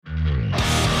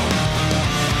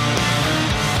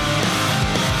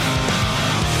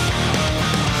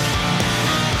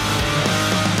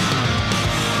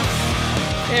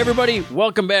everybody,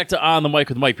 welcome back to On the Mic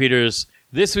with Mike Peters.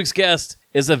 This week's guest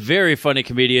is a very funny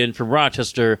comedian from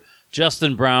Rochester,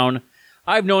 Justin Brown.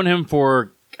 I've known him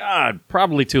for,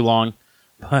 probably too long,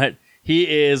 but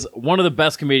he is one of the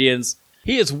best comedians.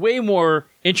 He is way more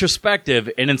introspective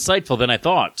and insightful than I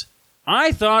thought.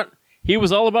 I thought he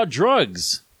was all about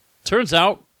drugs. Turns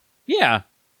out, yeah,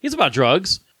 he's about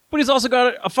drugs, but he's also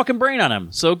got a fucking brain on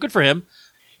him, so good for him.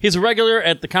 He's a regular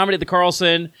at the Comedy at the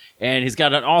Carlson, and he's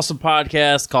got an awesome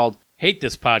podcast called Hate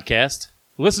This Podcast.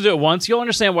 Listen to it once. You'll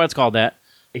understand why it's called that.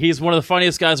 He's one of the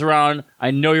funniest guys around. I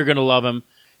know you're going to love him.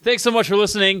 Thanks so much for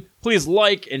listening. Please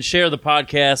like and share the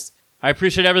podcast. I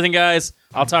appreciate everything, guys.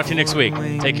 I'll talk to you next week.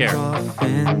 Take care.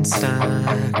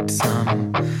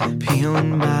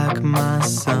 Peeling back my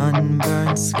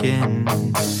sunburned skin.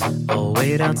 I'll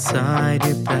wait outside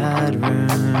your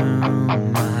bedroom.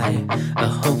 I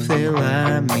hope they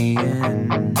let me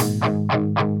in.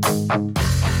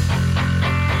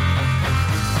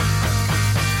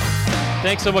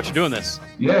 Thanks so much for doing this.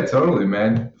 Yeah, totally,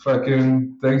 man.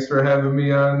 Fucking thanks for having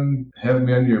me on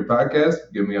your podcast,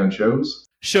 getting me on shows.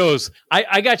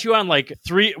 I got you on like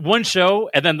one show,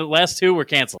 and then the last two were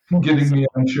canceled. Getting me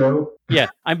on show? Yeah,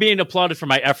 I'm being applauded for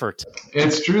my effort.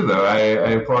 It's true, though. I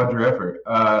applaud your effort.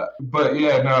 But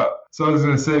yeah, no. So I was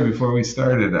going to say, before we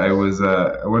started, I went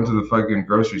to the fucking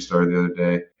grocery store the other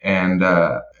day, and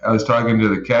I was talking to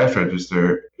the cash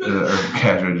register.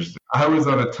 I was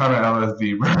on a ton of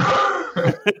LSD, bro.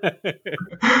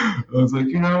 I was like,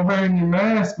 I'm wearing your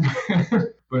mask,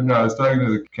 man. But no, I was talking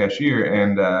to the cashier,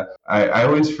 and I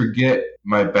always forget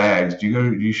my bags. Do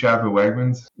you shop at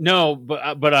Wegmans? No,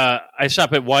 but I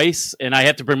shop at Weiss, and I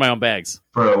have to bring my own bags.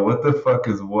 Bro, what the fuck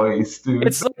is Weiss, dude?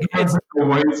 It's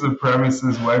white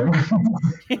supremacist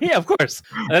Wegmans. Yeah, of course.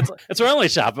 That's where I only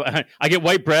shop. I get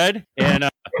white bread and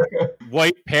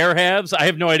white pear halves. I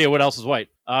have no idea what else is white.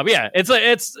 Yeah,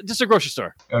 it's just a grocery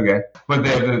store. Okay, but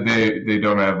they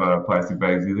don't have plastic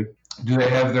bags either. Do they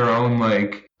have their own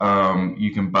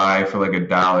you can buy for like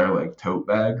 $1 like tote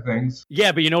bag things?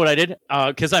 Yeah, but you know what I did?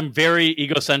 Because I'm very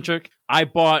egocentric. I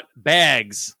bought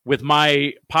bags with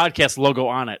my podcast logo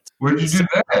on it. Where did you do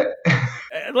that?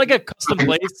 Like a custom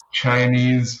place.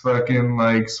 Chinese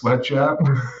fucking sweatshop?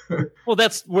 Well,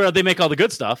 that's where they make all the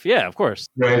good stuff. Yeah, of course.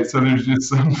 Right, so there's just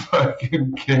some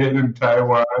fucking kid in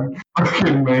Taiwan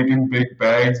fucking making big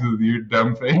bags with your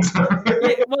dumb face on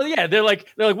it. Yeah, they're like,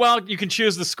 well, you can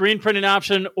choose the screen printing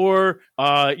option or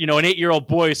an 8-year-old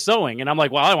boy sewing. And I'm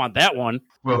like, well, I want that one.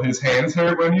 Will his hands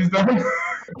hurt when he's done?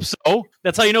 So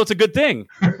that's how you know it's a good thing.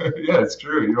 Yeah, it's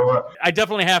true. You know what? I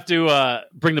definitely have to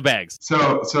bring the bags.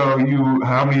 So you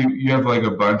have like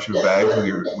a bunch of bags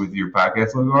with your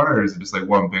podcast logo on it, or is it just like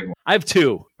one big one? I have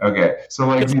two. Okay, so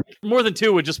more than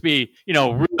two would just be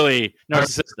really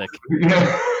narcissistic.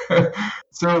 Yeah.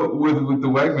 So with the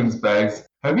Wegmans bags,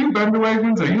 have you been to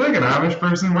Wegmans? Are you like an Amish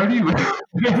person? Where do you live?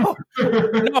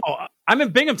 No, I'm in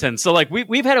Binghamton. So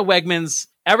we've had a Wegmans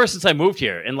ever since I moved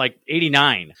here in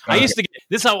 89. Okay. I used to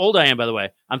this is how old I am, by the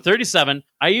way. I'm 37.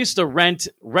 I used to rent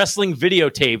wrestling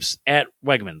videotapes at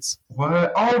Wegmans.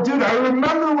 What? Oh, dude, I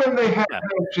remember when they had that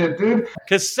shit, dude.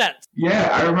 Cassette. Yeah,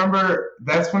 I remember.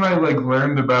 That's when I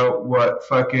learned about what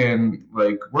fucking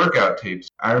workout tapes.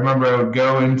 I remember I would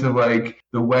go into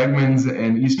the Wegmans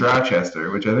in East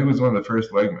Rochester, which I think was one of the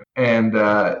first Wegmans, and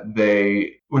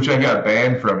which I got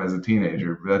banned from as a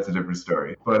teenager, but that's a different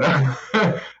story. But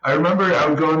I remember I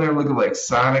would go in there and look at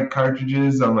Sonic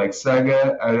cartridges on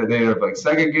Sega. They have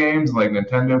Sega games,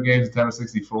 Nintendo games, Nintendo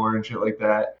 64 and shit like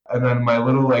that. And then my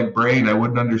little brain, I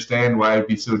wouldn't understand why I'd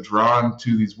be so drawn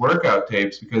to these workout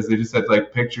tapes because they just had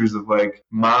pictures of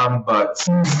mom butts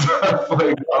and stuff all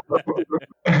over.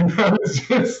 And I was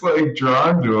just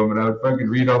drawn to them, and I would fucking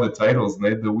read all the titles, and they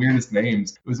had the weirdest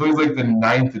names. It was always the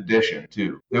 9th edition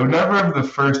too. They would never have the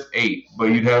first 8, but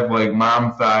you'd have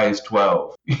Mom Thighs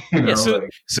 12.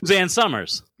 Suzanne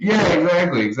Summers. Yeah,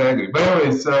 exactly. But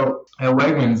anyway, so at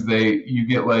Wegmans,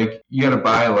 you gotta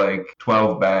buy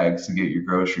 12 bags to get your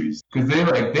groceries because they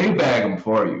bag them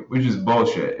for you, which is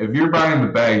bullshit. If you're buying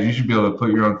the bags, you should be able to put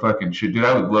your own fucking shit. Dude,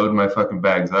 I would load my fucking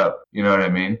bags up. You know what I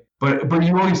mean? But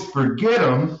you always forget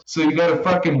them, so you gotta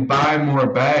fucking buy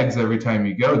more bags every time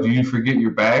you go. Do you forget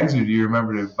your bags, or do you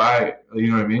remember to buy it?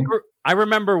 You know what I mean? I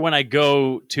remember when I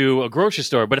go to a grocery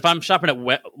store, but if I'm shopping at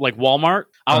Walmart,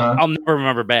 I'll never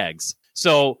remember bags.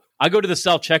 So I go to the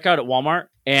self-checkout at Walmart,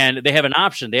 and they have an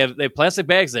option. They have plastic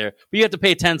bags there, but you have to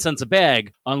pay 10 cents a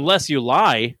bag unless you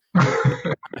lie.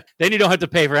 Then you don't have to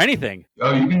pay for anything.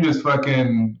 Oh, you can just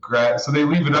fucking grab. So they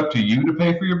leave it up to you to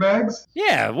pay for your bags?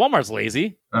 Yeah, Walmart's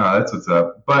lazy. Oh, that's what's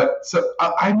up. But so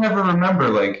I never remember,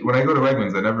 like, when I go to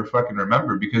Wegmans, I never fucking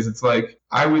remember because it's like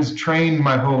I was trained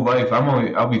my whole life.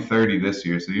 I'll be 30 this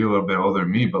year, so you're a little bit older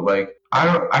than me, but like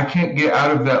I can't get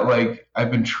out of that. Like,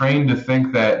 I've been trained to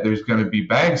think that there's going to be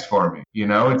bags for me. You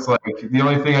know, it's like the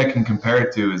only thing I can compare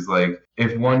it to is like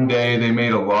if one day they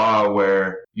made a law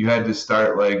where you had to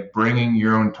start like bringing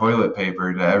your own toilet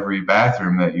paper to every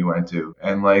bathroom that you went to.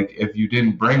 And like if you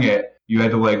didn't bring it, you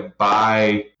had to like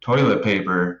buy toilet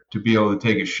paper to be able to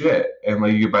take a shit. And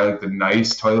like you could buy like the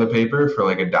nice toilet paper for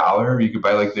like $1, or you could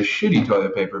buy like the shitty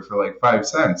toilet paper for like 5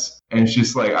 cents. And it's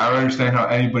just like I don't understand how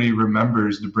anybody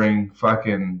remembers to bring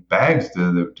fucking bags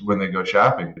to when they go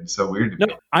shopping. It's so weird to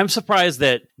me. I'm surprised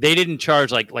that they didn't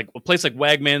charge like a place like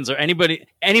Wegmans or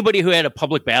anybody who had a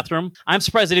public bathroom. I'm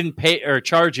surprised they didn't pay or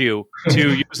charge you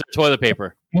to use their toilet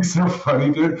paper. It's so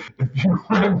funny, dude. If you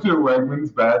went to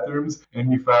Wegmans bathrooms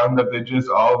and you found that they just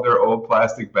all of their old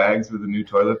plastic bags with the new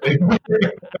toilet paper.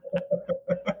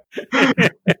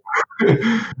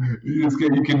 You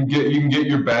can get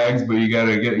your bags, but you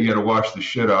gotta wash the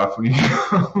shit off when you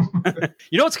go.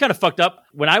 You know what's kind of fucked up?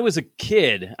 When I was a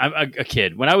kid,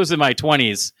 when I was in my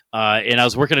 20s, and I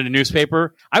was working at a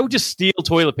newspaper, I would just steal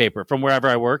toilet paper from wherever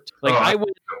I worked. Like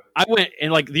I went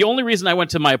and like the only reason I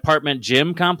went to my apartment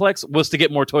gym complex was to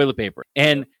get more toilet paper.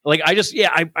 And like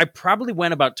I probably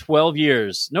went about 12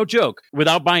 years, no joke,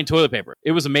 without buying toilet paper.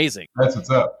 It was amazing. That's what's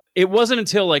up. It wasn't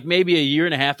until like maybe a year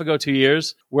and a half ago, 2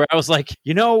 years, where I was like,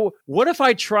 you know, what if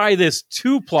I try this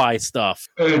 2-ply stuff?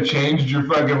 And it changed your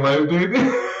fucking life, dude.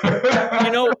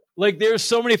 You know, like there's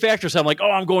so many factors. I'm like,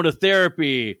 oh, I'm going to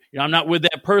therapy. You know, I'm not with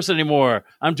that person anymore.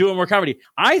 I'm doing more comedy.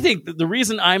 I think that the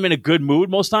reason I'm in a good mood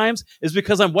most times is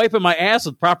because I'm wiping my ass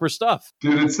with proper stuff.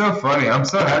 Dude, it's so funny. I'm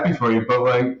so happy for you, but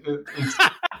like,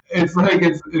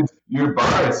 it's your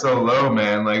bar is so low,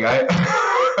 man. Like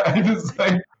I just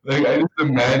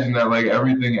imagine that like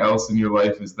everything else in your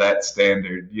life is that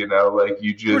standard, you know, like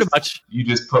you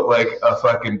just put like a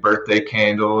fucking birthday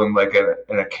candle and like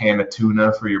a can of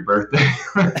tuna for your birthday.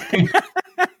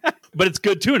 But it's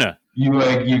good tuna.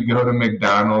 You go to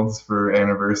McDonald's for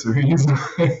anniversaries.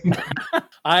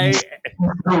 I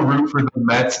root for the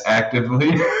Mets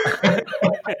actively.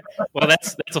 Well,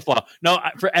 that's a flaw. No,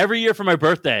 for every year for my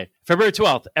birthday, February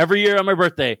 12th, every year on my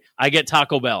birthday, I get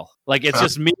Taco Bell. Like it's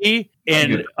just me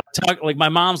and like my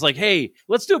mom's like, hey,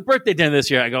 let's do a birthday dinner this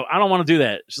year. I go, I don't want to do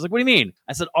that. She's like, what do you mean?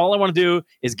 I said, all I want to do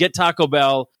is get Taco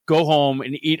Bell, go home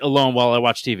and eat alone while I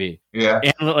watch TV. Yeah.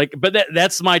 And like, but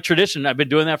that's my tradition. I've been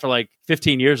doing that for like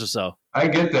 15 years or so. I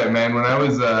get that, man.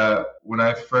 When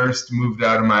I first moved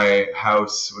out of my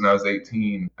house when I was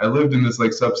 18, I lived in this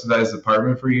like subsidized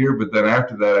apartment for a year, but then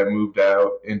after that I moved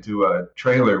out into a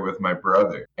trailer with my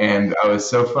brother. And I was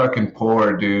so fucking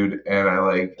poor, dude, and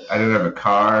I didn't have a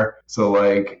car. So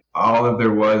like all that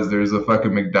there's a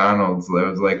fucking McDonald's that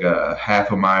was like a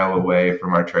half a mile away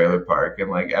from our trailer park.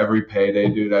 And like every payday,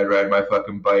 dude, I'd ride my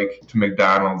fucking bike to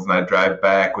McDonald's and I'd drive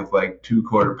back with like 2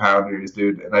 quarter-pounders,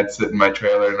 dude. And I'd sit in my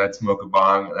trailer and I'd smoke a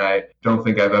bong. And I don't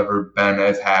think I've ever been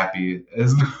as happy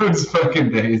as those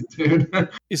fucking days, dude.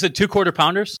 You said 2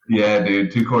 quarter-pounders? Yeah,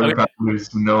 dude. 2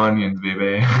 quarter-pounders, no onions,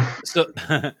 baby.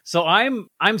 So I'm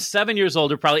 7 years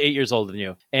older, probably 8 years older than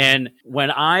you. And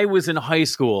when I was in high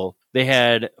school, they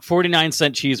had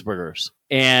 49-cent cheeseburgers.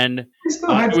 And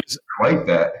I like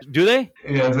that. Do they?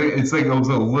 Yeah, it's like it was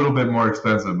a little bit more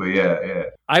expensive, but yeah.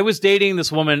 I was dating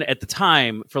this woman at the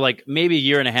time for like maybe a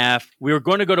year and a half. We were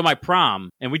going to go to my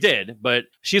prom, and we did. But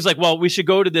she's like, well, we should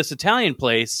go to this Italian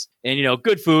place and, you know,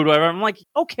 good food, whatever. I'm like,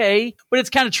 okay, but it's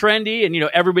kind of trendy. And, you know,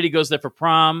 everybody goes there for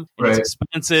prom. And It's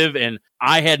expensive. And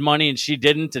I had money and she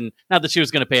didn't. And not that she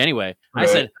was going to pay anyway. Right.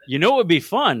 I said, you know what would be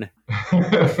fun?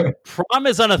 Prom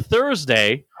is on a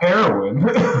Thursday. Heroin.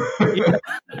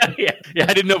 yeah,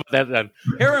 I didn't know about that then.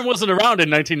 Heroin wasn't around in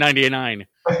 1999.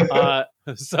 But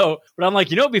I'm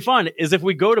like, you know what'd be fun is if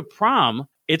we go to prom,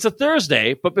 it's a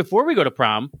Thursday, but before we go to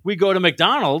prom, we go to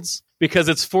McDonald's because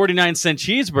it's 49-cent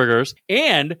cheeseburgers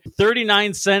and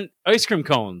 39-cent ice cream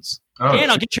cones. Oh.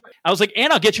 And I'll get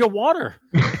you a water.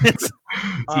 So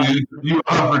you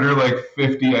offered her like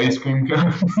 50 ice cream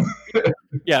cones?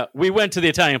 Yeah, we went to the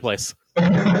Italian place.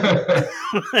 there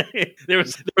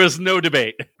was no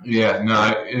debate. Yeah,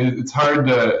 no, it's hard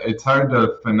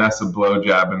to finesse a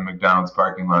blowjob in McDonald's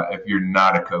parking lot if you're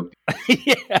not a coke.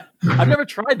 Yeah, I've never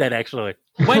tried that actually.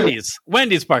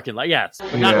 Wendy's parking lot, yes,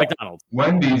 but not McDonald's.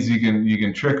 Wendy's, you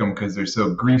can trick them because they're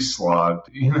so grease slogged.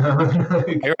 You know,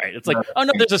 You're right. It's like, oh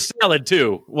no, there's a salad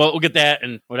too. Well, we'll get that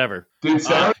and whatever. Dude,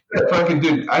 salad,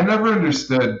 dude. I never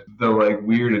understood the like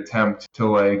weird attempt to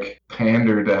like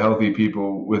pander to healthy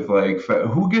people with like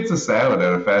who gets a salad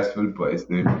at a fast food place,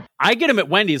 dude. I get them at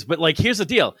Wendy's, but like, here's the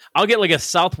deal. I'll get like a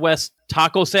Southwest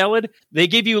taco salad. They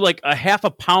give you like a half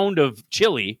a pound of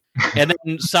chili and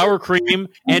then sour cream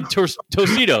and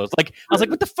Tostitos. Like, I was like,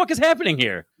 what the fuck is happening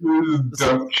here?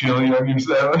 Dump chili on your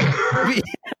salad.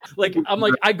 Like, I'm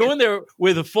like, I go in there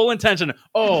with a full intention.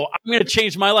 Oh, I'm going to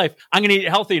change my life. I'm going to eat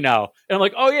healthy now. And I'm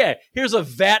like, oh yeah, here's a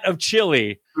vat of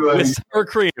chili with sour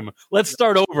cream. Let's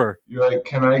start over. You're like,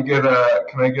 can I get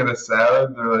a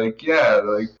salad? They're like, yeah.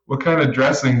 They're like, what kind of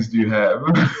dressings do you have?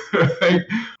 Like,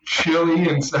 chili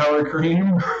and sour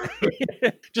cream.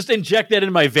 Just inject that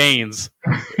in my veins.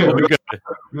 It'll be good.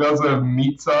 We also have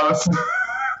meat sauce.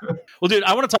 Well, dude,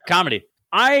 I want to talk comedy.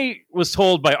 I was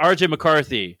told by RJ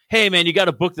McCarthy, hey, man, you got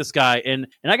to book this guy. And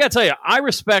I got to tell you, I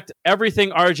respect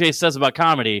everything RJ says about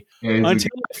comedy until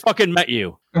I fucking met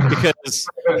you. Because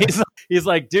he's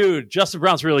like, dude, Justin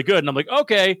Brown's really good. And I'm like,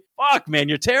 okay, fuck, man,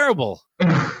 you're terrible.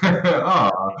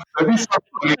 Aw, that'd be so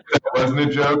funny if that wasn't a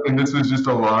joke and this was just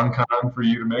a long con for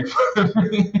you to make fun of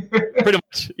me. Pretty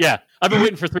much, yeah. I've been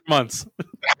waiting for 3 months.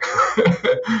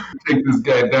 Take this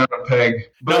guy down a peg.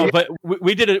 But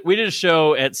we did a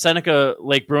show at Seneca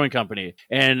Lake Brewing Company,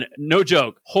 and no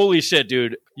joke, holy shit,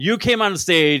 dude. You came on the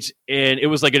stage and it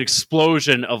was like an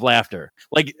explosion of laughter.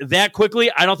 Like that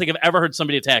quickly, I don't think I've ever heard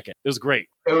somebody attack it. It was great.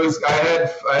 It was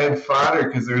I had fodder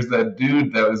because there's that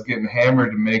dude that was getting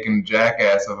hammered and making a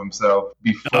jackass of himself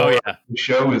before the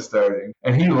show was starting,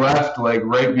 and he left like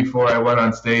right before I went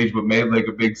on stage, but made like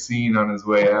a big scene on his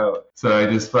way out. So I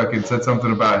just fucking said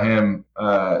something about him.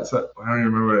 So I don't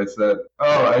even remember what I said.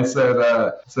 Oh, I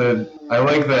said I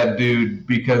like that dude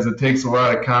because it takes a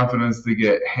lot of confidence to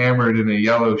get hammered in a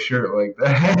yellow shirt like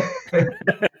that.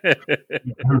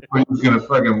 Everybody's gonna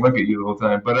fucking look at you the whole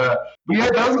time. But yeah,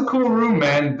 that was a cool room,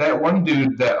 man. That one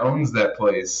dude that owns that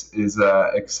place is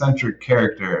a eccentric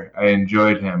character. I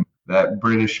enjoyed him. That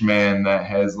British man that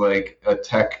has like a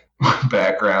tech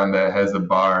background that has a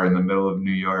bar in the middle of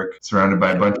New York surrounded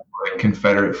by a bunch of like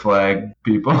Confederate flag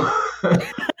people.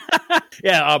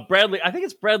 Yeah, Bradley. I think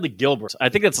it's Bradley Gilbert. I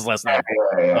think that's his last name.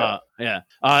 Yeah.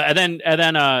 And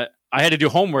then I had to do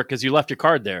homework because you left your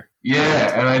card there.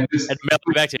 Yeah, and I just had to mail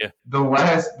it back to you.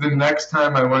 The next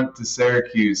time I went to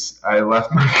Syracuse, I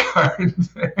left my card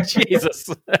there. Jesus.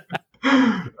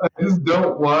 I just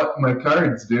don't want my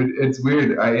cards, dude. It's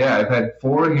weird. I've had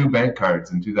 4 new bank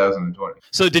cards in 2020.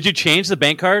 So did you change the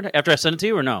bank card after I sent it to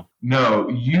you or no? No,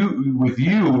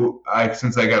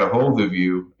 since I got a hold of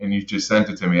you and you just sent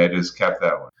it to me, I just kept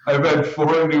that one. I've had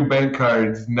 4 new bank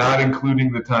cards, not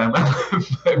including the time I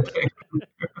left my bank.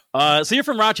 So you're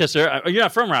from Rochester. You're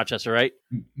not from Rochester, right?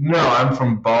 No, I'm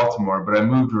from Baltimore, but I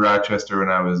moved to Rochester when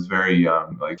I was very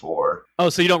young, like 4. Oh,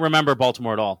 so you don't remember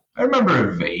Baltimore at all? I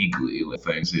remember vaguely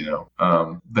things,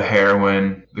 the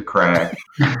heroin, the crack.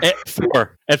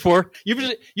 At 4,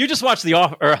 you just watched The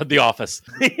Office,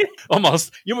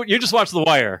 almost. You just watched The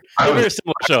Wire. Very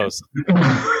similar shows.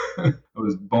 I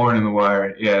was born in The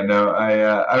Wire. Yeah, no,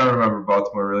 I don't remember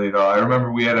Baltimore really at all. I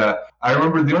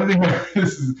remember the only thing,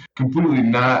 this is completely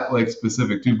not like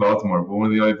specific to Baltimore, but one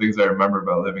of the only things I remember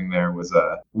about living there was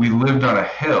we lived on a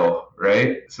hill,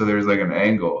 right? So there's like an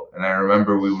angle, and I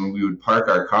remember when we would park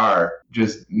our car,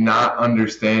 just not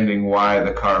understanding why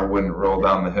the car wouldn't roll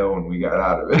down the hill when we got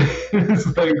out of it. It's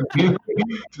like,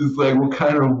 just like, what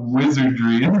kind of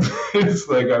wizardry? It's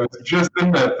like, I was just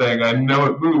in that thing. I know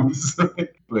it moves.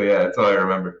 But yeah, that's all I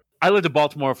remember. I lived in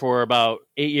Baltimore for about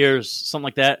 8 years, something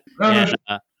like that.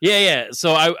 Yeah.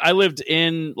 So I lived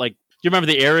in like, do you remember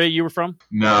the area you were from?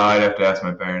 No, I'd have to ask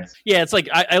my parents. Yeah, it's like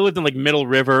I lived in like Middle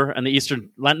River and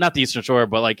not the Eastern Shore,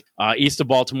 but like east of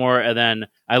Baltimore, and then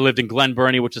I lived in Glen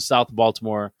Burnie, which is south of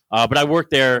Baltimore. But I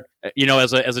worked there,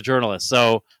 as a journalist,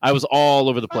 so I was all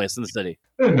over the place in the city.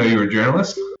 I didn't know you were a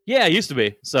journalist. Yeah, I used to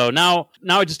be. So now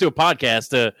I just do a podcast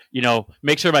to,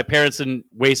 make sure my parents didn't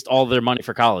waste all their money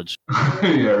for college.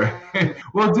 Yeah, right.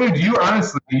 Well, dude, you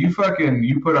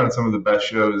put on some of the best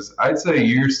shows. I'd say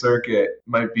your circuit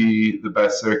might be the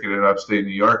best circuit in upstate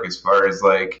New York as far as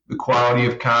like the quality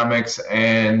of comics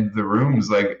and the rooms.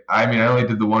 Like, I mean, I only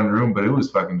did the one room, but it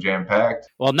was fucking jam packed.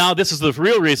 Well, now this is the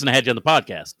real reason I had you on the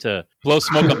podcast, to blow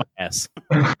smoke up my ass.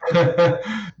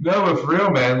 No, but for real,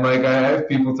 man, like I have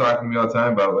people talking to me all the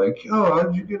time about like, yo, how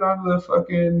did you get onto the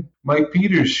fucking Mike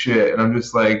Peters shit? And I'm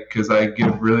just like, because I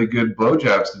give really good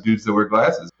blowjobs to dudes that wear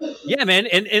glasses. Yeah, man.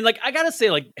 And like, I gotta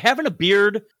say, like, having a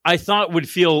beard, I thought would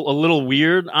feel a little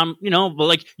weird. But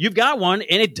like, you've got one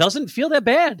and it doesn't feel that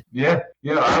bad. Yeah.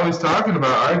 I was talking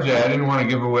about RJ. I didn't want to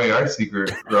give away our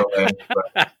secret girlfriend,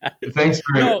 but thanks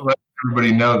for letting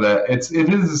everybody know that it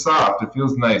is soft. It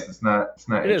feels nice. It's not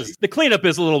It itchy. is. The cleanup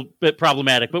is a little bit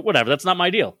problematic, but whatever. That's not my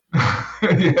deal.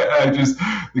 Yeah,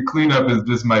 the cleanup is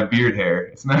just my beard hair.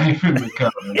 It's not even the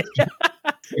color. It's just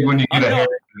when you get a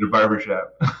haircut at a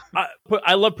barbershop.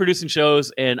 I love producing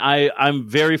shows, and I'm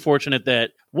very fortunate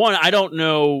that, one, I don't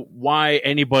know why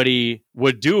anybody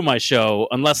would do my show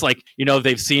unless, like,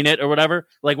 they've seen it or whatever.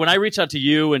 Like, when I reach out to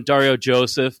you and Dario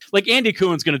Joseph, like, Andy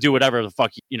Cohen's going to do whatever the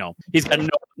fuck, he's got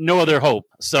no other hope.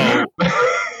 So...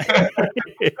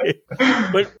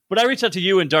 but I reached out to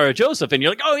you and Dario Joseph, and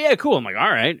you're like, oh yeah, cool. I'm like, all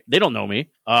right, they don't know me,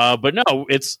 but no,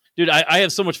 it's, dude, I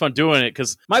have so much fun doing it,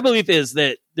 because my belief is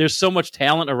that there's so much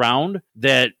talent around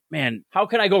that, man, how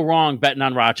can I go wrong betting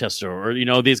on Rochester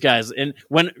or these guys? And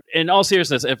when, in all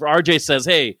seriousness, if RJ says,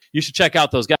 hey, you should check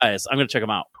out those guys, I'm gonna check them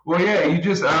out. Well, yeah, I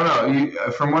don't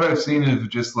know. From what I've seen of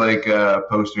just like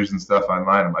posters and stuff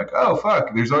online, I'm like, oh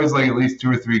fuck, there's always like at least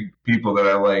 2 or 3 people that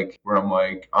I like where I'm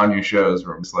like on your shows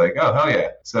where I'm just like, oh hell yeah.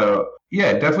 So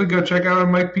yeah, definitely go check out a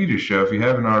Mike Peters show if you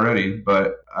haven't already.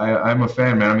 But I'm a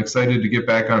fan, man. I'm excited to get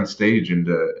back on stage and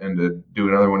to do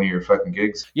another one of your fucking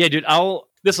gigs. Yeah, dude.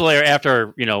 This will air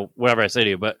after whatever I say to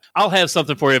you, but I'll have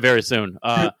something for you very soon.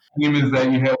 The theme is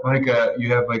that you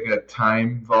have like a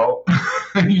time vault.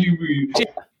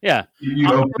 Yeah.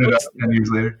 You open it up 10 years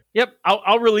later. Yep.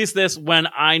 I'll release this when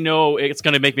I know it's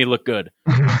going to make me look good.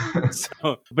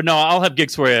 But no, I'll have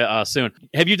gigs for you soon.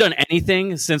 Have you done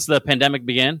anything since the pandemic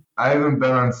began? I haven't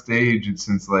been on stage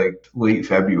since like late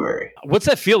February. What's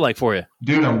that feel like for you?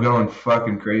 Dude, I'm going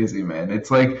fucking crazy, man. It's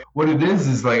like, what it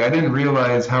is like, I didn't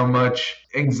realize how much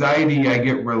anxiety I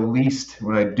get released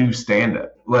when I do stand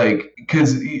up. Like,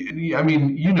 because, I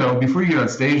mean, before you get on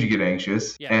stage, you get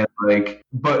anxious. Yeah. And like,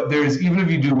 but there's, even if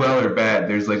you do well or bad,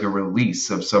 there's like a release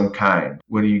of some kind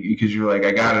because you're like,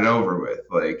 I got it over with.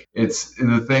 Like, it's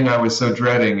the thing I was so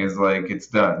dreading is like, it's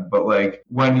done. But like,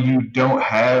 when you don't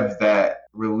have that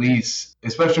release,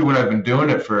 especially when I've been doing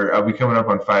it I'll be coming up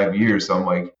on 5 years. So I'm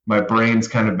like, my brain's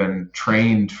kind of been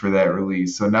trained for that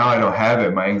release. So now I don't have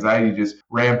it. My anxiety just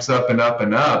ramps up and up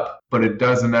and up, but it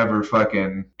doesn't ever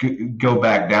fucking go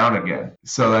back down again.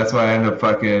 So that's why I end up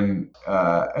fucking,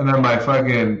 and then my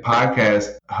fucking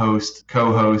podcast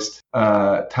co-host,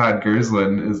 Todd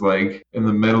Gerslin is like in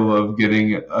the middle of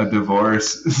getting a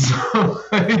divorce. So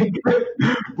like,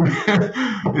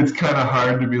 it's kind of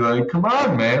hard to be like, come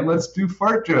on, man, let's do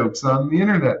fart jokes on the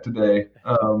internet today.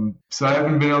 So I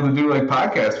haven't been able to do like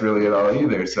podcasts really at all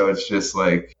either. So it's just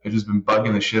like, I've just been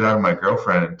bugging the shit out of my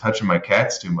girlfriend and touching my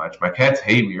cats too much. My cats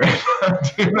hate me right now,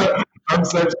 dude. I'm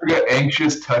such an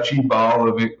anxious, touchy ball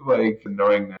of it, like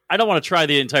annoying. I don't want to try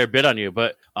the entire bit on you,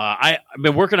 but I've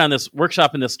been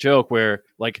workshopping this joke where,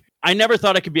 like, I never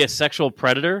thought I could be a sexual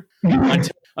predator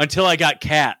until I got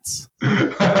cats.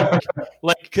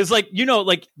 Like, because, like,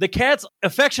 like the cats,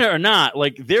 affectionate or not,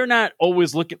 like, they're not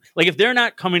always looking. Like, if they're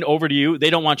not coming over to you, they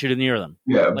don't want you to near them.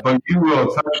 Yeah, like, but you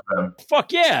will touch them.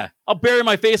 Fuck yeah. I'll bury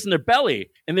my face in their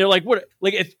belly. And they're like, what?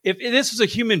 Like, if this was a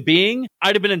human being,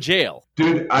 I'd have been in jail.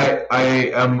 Dude,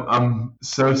 I'm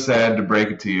so sad to break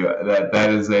it to you that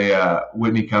is a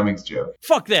Whitney Cummings joke.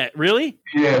 Fuck that. Really?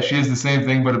 Yeah, she has the same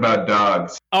thing, but about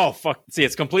dogs. Oh, fuck. See,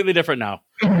 it's completely different now.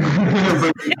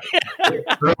 But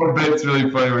the whole bit's really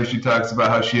funny where she talks about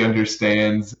how she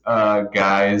understands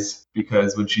guys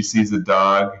because when she sees a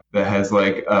dog that has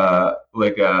like a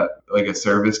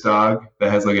service dog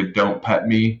that has like a "don't pet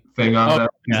me" thing on them,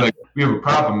 he's like, we have a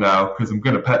problem now because I'm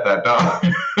gonna pet that dog.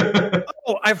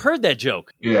 Oh, I've heard that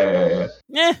joke. Yeah.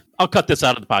 I'll cut this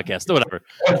out of the podcast. Whatever.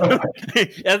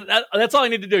 That's all I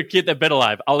need to do to keep that bit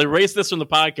alive. I'll erase this from the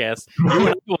podcast.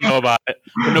 You will know about it,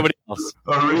 but nobody else.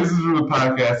 I'll erase this from the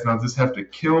podcast, and I'll just have to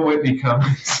kill Whitney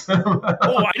Cummings. Oh,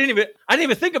 I didn't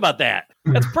even think about that.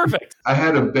 That's perfect. I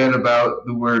had a bit about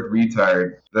the word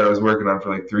retard that I was working on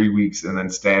for like 3 weeks, and then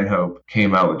Stanhope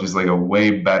came out with just like a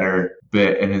way better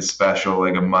bit in his special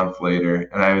like a month later,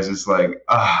 and I was just like,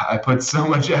 I put so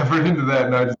much effort into that,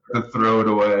 and I just have to throw it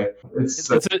away.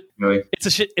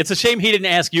 It's a shame he didn't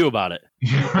ask you about it.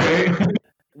 Right?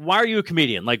 Why are you a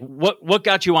comedian? Like, what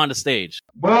got you onto stage?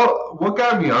 Well, what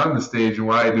got me on the stage and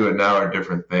why I do it now are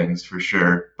different things for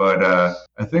sure. But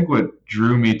I think what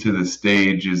drew me to the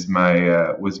stage is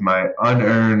was my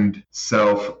unearned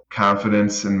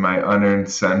self-confidence and my unearned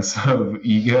sense of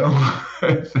ego.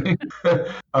 I think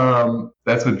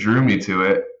that's what drew me to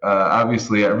it.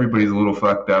 obviously everybody's a little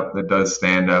fucked up that does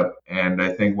stand up, and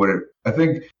I think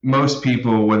most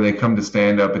people, when they come to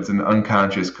stand up, it's an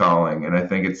unconscious calling, and I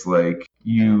think it's like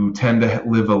you tend to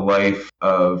live a life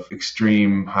of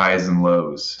extreme highs and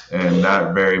lows and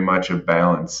not very much of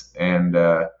balance, and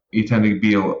you tend to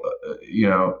be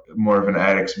more of an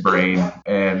addict's brain,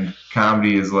 and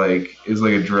comedy is like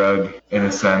a drug in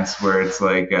a sense, where it's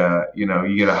like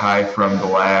you get a high from the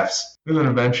laughs, and then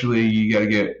eventually you got to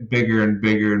get bigger and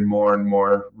bigger and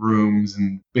more rooms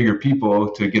and bigger people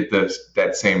to get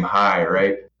that same high,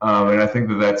 right? And I think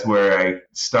that's where I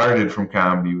started from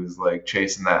comedy, was like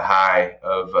chasing that high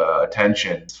of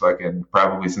attention, fucking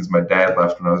probably since my dad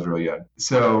left when I was really young.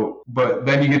 So, but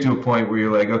then you get to a point where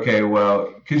you're like, okay,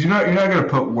 well, because you're not going to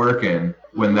put work in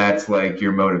when that's like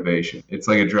your motivation. It's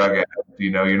like a drug addict,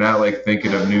 you're not like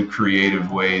thinking of new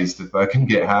creative ways to fucking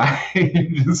get high.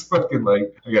 You're just fucking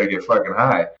like, I gotta get fucking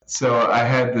high. So I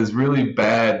had this really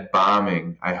bad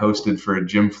bombing I hosted for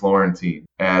Jim Florentine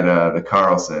at the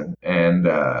Carlson, and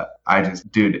I just,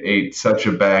 ate such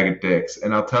a bag of dicks,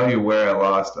 and I'll tell you where I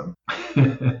lost them.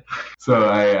 So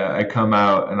I come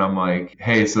out and I'm like,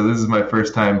 hey, so this is my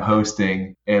first time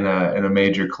hosting in a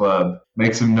major club.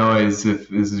 Make some noise if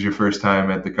this is your first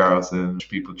time at the Carlson.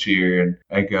 People cheer, and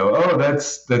I go, oh,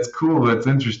 that's cool. That's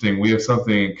interesting. We have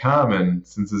something in common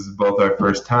since this is both our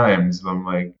first times. I'm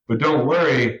like, but don't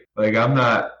worry. Like, I'm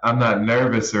not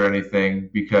nervous or anything,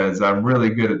 because I'm really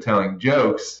good at telling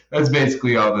jokes. That's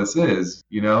basically all this is,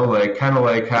 like kind of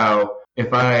like how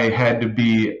if I had to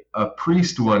be a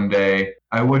priest one day,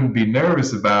 I wouldn't be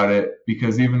nervous about it,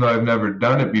 because even though I've never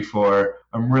done it before,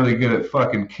 I'm really good at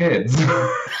fucking kids.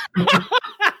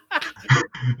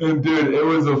 And dude, it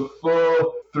was a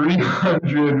full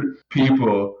 300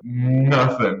 people,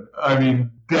 nothing. I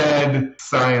mean, dead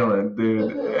silent,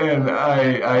 dude. And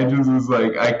I just was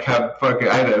like, I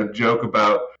had a joke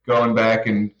about going back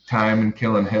in time and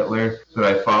killing Hitler that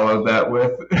I followed that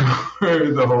with,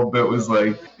 where the whole bit was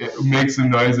like, it makes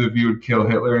some noise if you would kill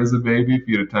Hitler as a baby if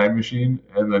you had a time machine,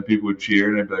 and then people would cheer,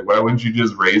 and I'd be like, why wouldn't you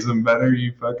just raise him better,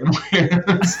 you fucking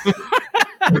weirdos?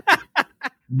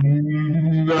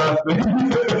 Nothing.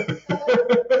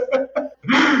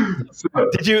 So,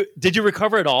 did you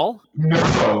recover at all?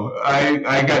 No,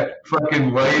 I got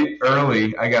fucking late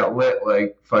early. I got lit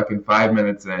like fucking 5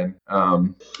 minutes in.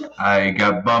 I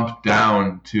got bumped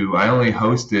down to, I only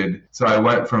hosted, so I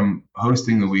went from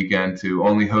hosting the weekend to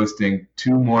only hosting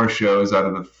 2 more shows out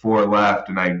of the 4 left,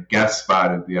 and I guest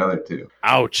spotted the other 2.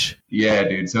 Ouch. Yeah,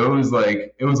 dude. So it was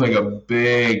like a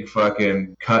big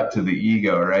fucking cut to the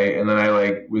ego, right? And then I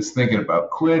like was thinking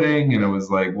about quitting, and it was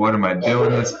like, what am I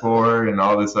doing this for, and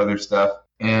all this other stuff.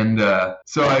 And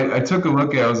so I took a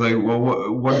look at it. I was like,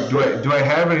 well, what do I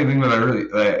have anything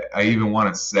that I even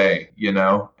want to say,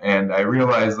 And I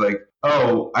realized, like,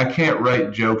 oh, I can't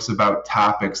write jokes about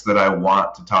topics that I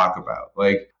want to talk about.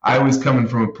 Like, I was coming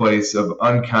from a place of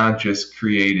unconscious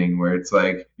creating, where it's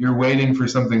like you're waiting for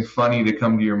something funny to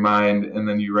come to your mind, and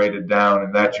then you write it down,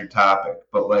 and that's your topic.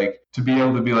 But like, to be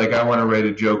able to be like, I want to write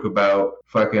a joke about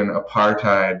fucking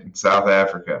apartheid in South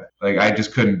Africa, like, I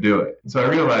just couldn't do it. So I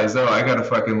realized, oh, I gotta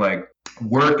fucking like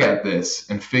work at this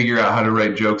and figure out how to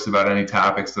write jokes about any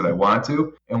topics that I want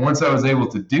to. And once I was able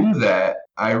to do that,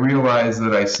 I realized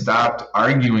that I stopped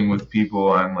arguing with people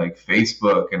on like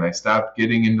Facebook, and I stopped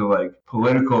getting into like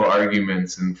political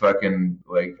arguments, and fucking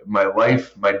like my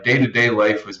day-to-day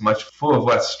life was much full of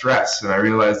less stress. And I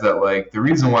realized that like the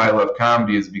reason why I love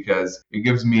comedy is because it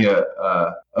gives me a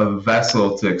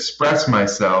vessel to express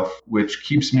myself, which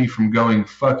keeps me from going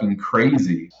fucking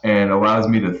crazy and allows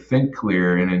me to think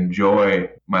clear and enjoy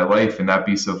my life and not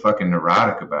be so fucking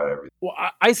neurotic about everything. Well,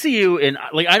 I see you in,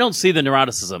 like, I don't see the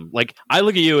neuroticism. Like, I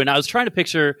look at you and I was trying to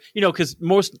picture, because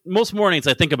most mornings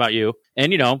I think about you, and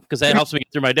because that helps me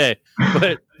get through my day.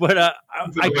 But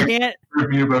I can't.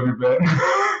 Me above your bed.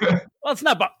 Well, it's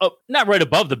not not right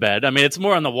above the bed. I mean, it's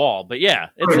more on the wall. But yeah,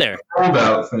 it's there. Hold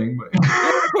out thing.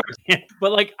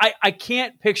 But like, I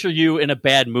can't picture you in a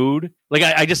bad mood. Like,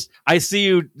 I see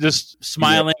you just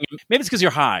smiling. Yeah. Maybe it's because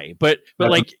you're high, but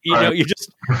like, you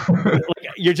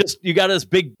got this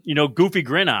big, goofy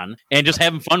grin on and just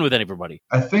having fun with everybody.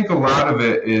 I think a lot of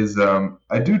it is,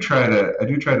 I do try to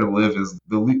live as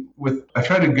I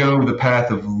try to go the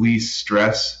path of least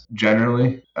stress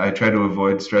generally. I try to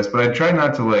avoid stress, but I try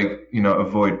not to like,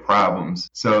 avoid problems.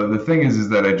 So the thing is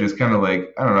that I just kind of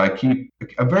like, I don't know, I'm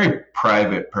a very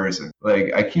private person.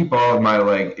 Like, I keep all of my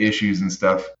like issues and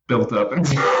stuff built up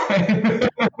inside.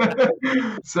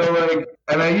 So like,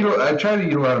 and I try to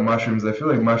eat a lot of mushrooms. I feel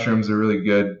like mushrooms are really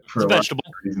good for It's a a lot vegetable.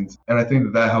 of reasons, and I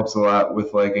think that helps a lot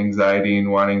with like anxiety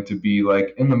and wanting to be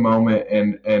like in the moment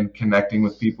and connecting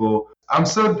with people. I'm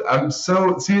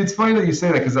so see. It's funny that you say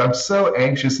that because I'm so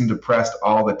anxious and depressed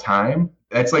all the time.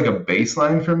 That's like a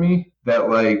baseline for me. That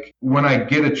like when I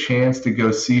get a chance to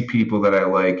go see people that I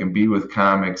like and be with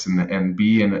comics and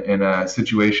be in a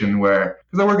situation where,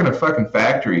 because I work in a fucking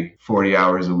factory 40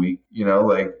 hours a week, you know,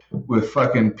 like with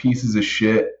fucking pieces of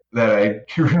shit that I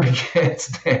really can't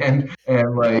stand,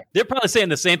 and like, They're probably saying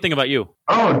the same thing about you.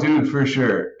 oh, dude, for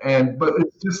sure. But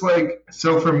it's just like,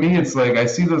 so for me, it's like I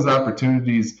see those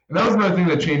opportunities, and that was another thing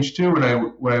that changed too when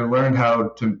I learned how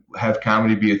to have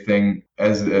comedy be a thing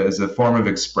as a form of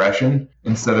expression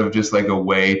instead of just like a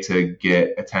way to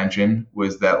get attention.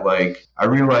 Was that like I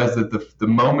realized that the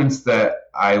moments that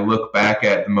I look back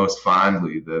at the most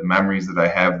fondly, the memories that I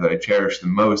have that I cherish the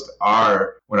most,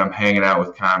 are when I'm hanging out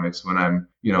with comics, when I'm,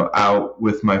 you know, out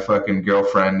with my fucking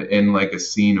girlfriend in like a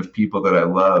scene of people that I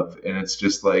love. And it's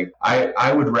just like,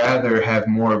 I would rather have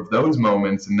more of those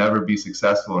moments and never be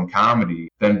successful in comedy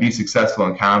than be successful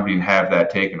in comedy and have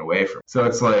that taken away from me. So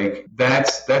it's like,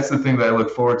 that's the thing that I look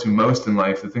forward to most in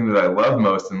life. The thing that I love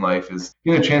most in life is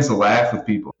getting a chance to laugh with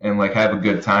people and like have a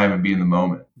good time and be in the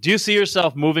moment. Do you see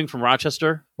yourself moving from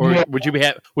Rochester, or Yeah. would you be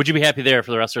happy there for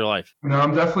the rest of your life? No,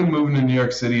 I'm definitely moving to New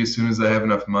York City as soon as I have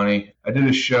enough money. I did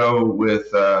a show with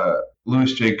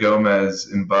Louis J.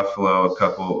 Gomez in Buffalo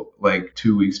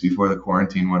 2 weeks before the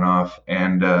quarantine went off.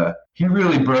 And he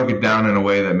really broke it down in a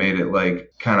way that made it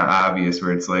like kind of obvious,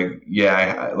 where it's like,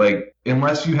 yeah, like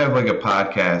unless you have like a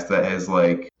podcast that has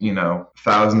like, you know,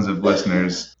 thousands of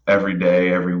listeners every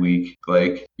day, every week,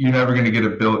 like you're never going to get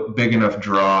a big enough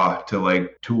draw to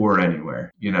like tour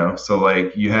anywhere, you know? So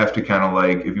like you have to kind of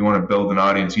like, if you want to build an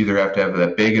audience, you either have to have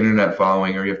that big internet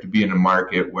following or you have to be in a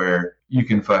market where you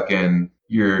can fucking,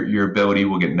 your ability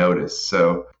will get noticed.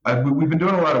 So we've been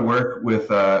doing a lot of work with,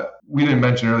 we didn't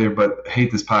mention earlier, but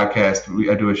Hate This Podcast.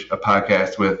 I do a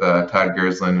podcast with Todd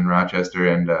Gersland in Rochester,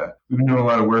 and we've been doing a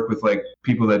lot of work with like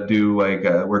people that do like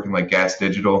work in like Gas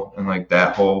Digital and like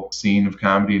that whole scene of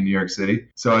comedy in New York City.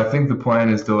 So I think the plan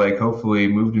is to like hopefully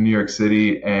move to New York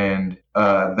City and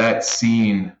that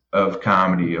scene of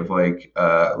comedy of like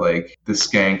the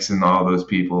Skanks and all those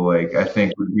people, like I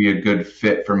think would be a good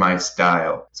fit for my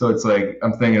style. So it's like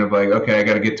I'm thinking of like, okay, I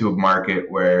got to get to a market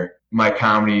where my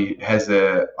comedy has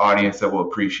an audience that will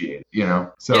appreciate it, you know?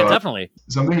 So Yeah, definitely.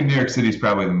 So I'm thinking New York City is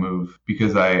probably the move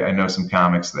because I know some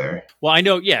comics there. Well, I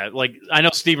know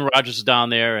Steven Rogers is down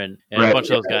there and Right, a bunch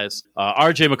of those guys.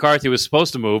 RJ McCarthy was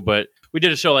supposed to move, but we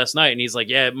did a show last night and he's like,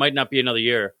 yeah, it might not be another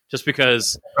year just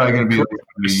because Probably going to be like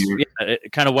a year. yeah,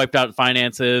 it kind of wiped out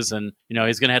finances and, you know,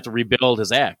 he's going to have to rebuild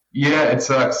his act. Yeah, it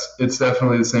sucks. It's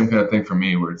definitely the same kind of thing for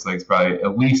me where it's like it's probably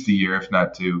at least a year, if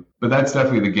not two. But that's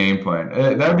definitely the game plan.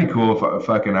 That would be cool if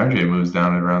fucking RJ moves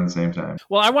down at around the same time.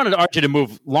 Well, I wanted RJ to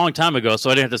move a long time ago so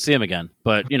I didn't have to see him again.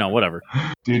 But, you know, whatever.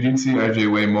 Dude, you'd see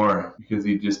RJ way more because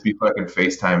he'd just be fucking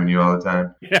FaceTiming you all the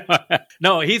time.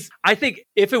 No, I think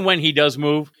if and when he does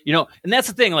move, you know, and that's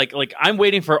the thing, like I'm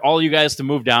waiting for all you guys to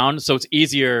move down so it's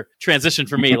easier transition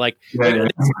for me. Like, Yeah.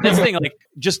 that's the thing, like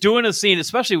just doing a scene,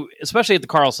 especially at the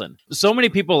Carlson. So many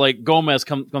people like Gomez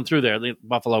come through there,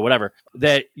 Buffalo, whatever,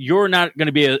 that you're not going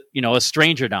to be a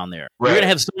stranger down there. Right. You're going to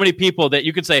have so many people that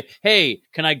you could say, hey,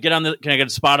 can I get a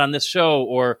spot on this show?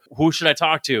 Or who should I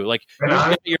talk to? Like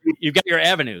you've got your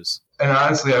avenues. And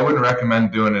honestly, I wouldn't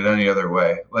recommend doing it any other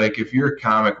way. Like, if you're a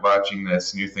comic watching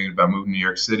this and you're thinking about moving to New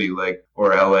York City, like,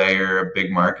 or LA or a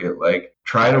big market, like,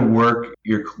 try to work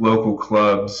your local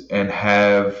clubs and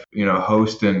have, you know,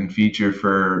 host and feature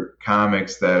for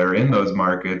comics that are in those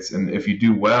markets. And if you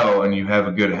do well and you have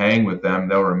a good hang with them,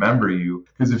 they'll remember you.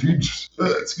 Because if you just,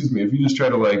 if you just try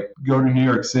to like go to New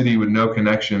York City with no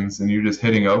connections and you're just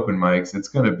hitting open mics, it's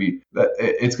gonna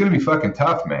be fucking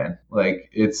tough, man.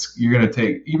 Like you're gonna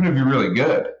take, even if you're really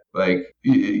good, like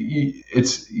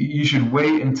you should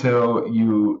wait until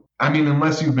you. I mean,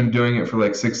 unless you've been doing it for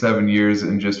like 6-7 years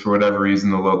and just for whatever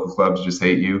reason the local clubs just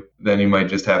hate you, then you might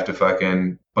just have to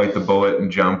fucking bite the bullet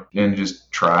and jump and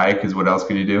just try, because what else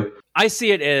can you do? I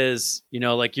see it as, you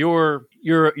know, like you're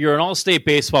an all-state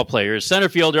baseball player, you're a center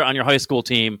fielder on your high school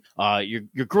team.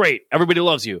 You're great. Everybody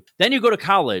loves you. Then you go to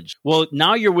college. Well,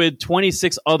 now you're with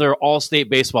 26 other all-state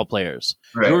baseball players.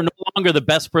 Right. You're no longer the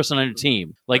best person on your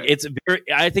team. Like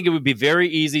I think it would be very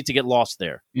easy to get lost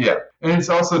there. Yeah, and it's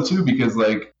also too because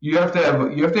like you have to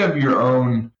have your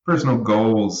own personal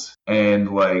goals,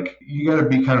 and like you got to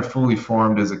be kind of fully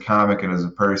formed as a comic and as a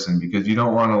person, because you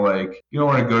don't want to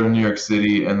go to New York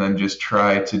City and then just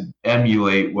try to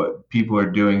emulate what people are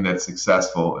doing that's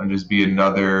successful and just be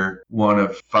another one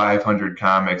of 500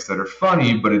 comics that are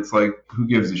funny, but it's like, who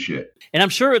gives a shit? And I'm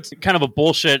sure it's kind of a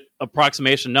bullshit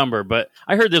approximation number, but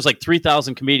I heard there's like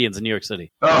 3,000 comedians in New York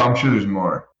City. Oh, I'm sure there's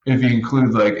more. If you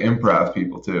include like improv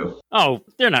people too. Oh,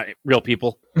 they're not real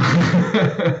people.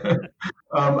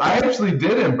 I actually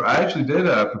did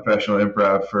professional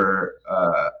improv for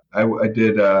I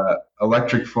did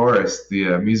Electric Forest,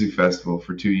 the music festival,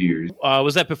 for 2 years.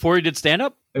 Was that before you did stand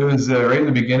up? It was right in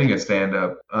the beginning of stand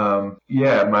up. My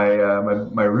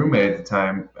roommate at the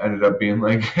time ended up being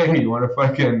like, "Hey, you want to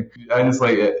fucking?" I just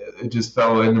like it just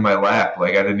fell into my lap.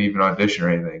 Like I didn't even audition or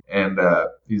anything. And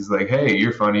he's like, "Hey,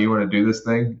 you're funny. You want to do this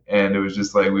thing?" And it was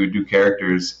just like we would do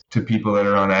characters to people that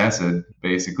are on acid,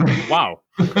 basically. Wow.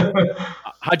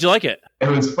 How'd you like it? It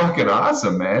was fucking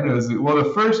awesome, man.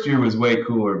 The first year was way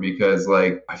cooler because,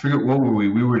 like, I forget what were we?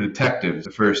 We were detectives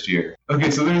the first year.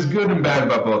 Okay, so there's good and bad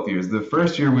about both years. The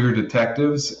first year we were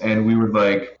detectives, and we're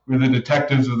the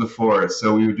detectives of the forest.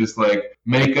 So we would just like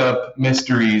make up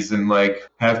mysteries and like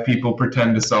have people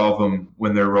pretend to solve them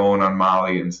when they're rolling on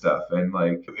Molly and stuff. And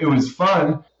like it was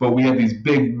fun, but we had these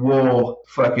big wool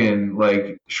fucking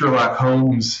like Sherlock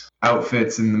Holmes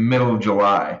outfits in the middle of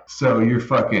July. So you're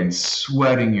fucking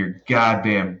sweating your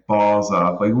goddamn balls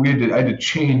off. Like I had to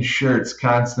change shirts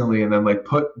constantly and then like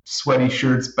put sweaty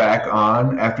shirts back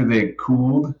on after they had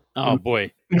cooled. Oh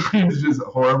boy. It was just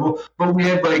horrible. But we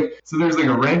had there's like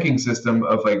a ranking system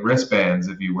of like wristbands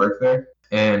if you work there.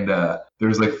 And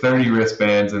there's like 30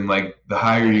 wristbands, and like the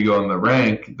higher you go in the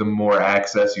rank, the more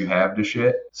access you have to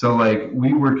shit. So like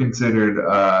we were considered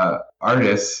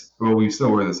artists. Well, we still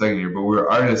were the second year, but we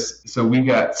were artists. So we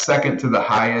got second to the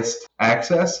highest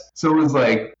access. So it was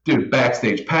like, dude,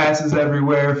 backstage passes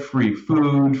everywhere, free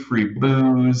food, free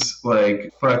booze,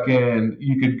 like fucking,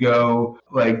 you could go,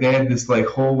 like they had this like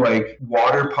whole like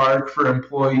water park for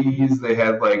employees. They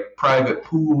had like private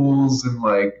pools and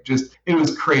like just, it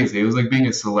was crazy. It was like being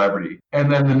a celebrity.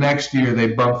 And then the next year they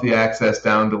bumped the access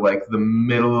down to like the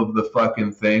middle of the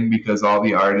fucking thing because all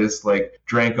the artists like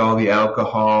drank all the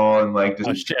alcohol and like just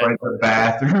destroyed the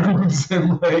bathrooms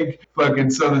and like fucking.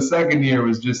 So the second year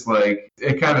was just like,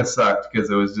 it kind of sucked because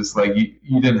it was just like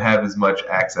you didn't have as much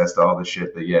access to all the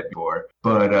shit that you had before.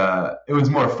 But it was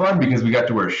more fun because we got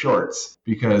to wear shorts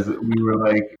because we were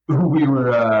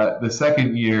the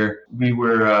second year we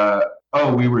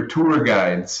were tour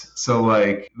guides. So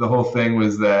like the whole thing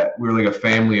was that we were like a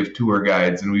family of tour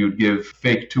guides and we would give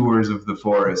fake tours of the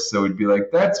forest. So we'd be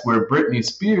like, that's where Britney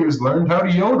Spears learned how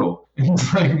to yodel. And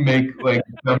just like make like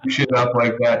dumb shit up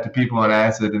like that to people on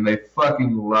acid, and they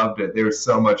fucking loved it. They were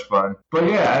so much fun. But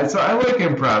yeah, so I like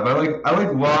improv. I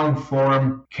like long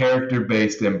form character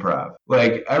based improv.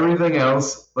 Like everything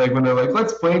else, like when they're like,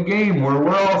 let's play a game where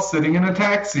we're all sitting in a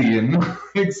taxi and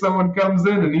like someone comes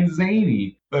in and he's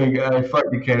zany. Like I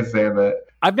fucking can't stand that.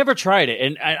 I've never tried it,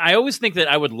 and I always think that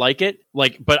I would like it.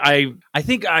 Like, but I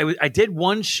think I did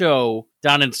one show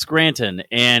down in Scranton,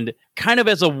 and kind of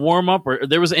as a warm up, or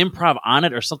there was improv on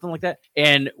it or something like that,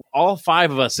 and all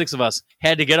 6 of us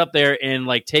had to get up there and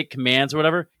like take commands or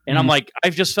whatever. And I'm like,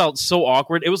 I've just felt so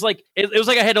awkward. It was like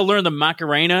I had to learn the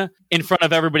Macarena in front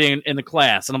of everybody in the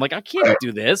class, and I'm like, I can't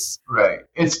do this. Right.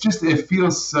 It's just, it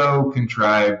feels so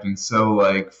contrived and so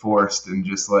like forced and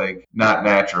just like not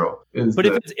natural.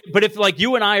 But if like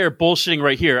you and I are bullshitting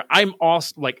right here, I'm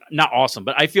awesome. Like not awesome,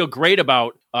 but I feel great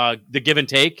about the give and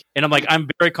take, and I'm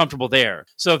very comfortable there.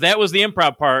 So if that was the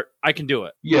improv part, I can do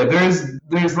it. Yeah,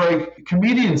 there's like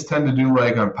comedians tend to do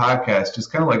like on podcasts,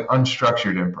 just kind of like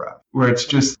unstructured improv, where it's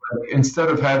just like, instead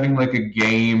of having like a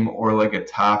game or like a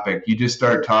topic, you just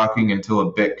start talking until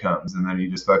a bit comes, and then you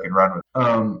just fucking run with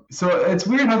it. So it's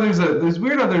weird how there's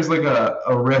like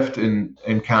a rift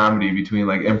in comedy between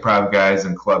like improv guys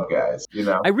and club guys. You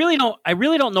know, I really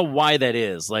don't know why that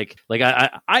is. Like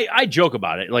I joke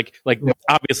about it. Like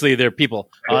obviously there are people.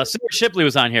 Sarah Shipley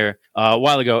was on here a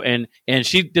while ago, and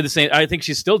she did the same. I think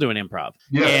she's still doing improv.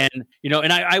 Yeah. And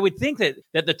and I would think that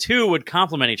the two would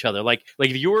complement each other. Like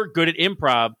if you're good at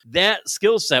improv, that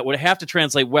skill set would have to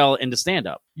translate well into stand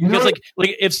up. Because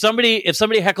like if somebody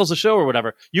heckles a show or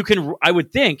whatever, I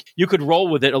would think you could roll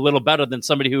with it a little better than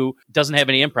somebody who doesn't have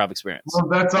any improv experience. Well,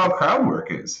 that's all crowd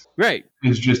work is. Right.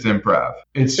 It's just improv.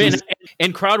 It's just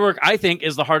and crowd work, I think,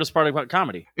 is the hardest part about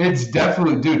comedy. It's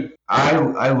definitely, dude.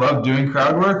 I love doing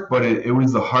crowd work, but it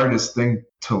was the hardest thing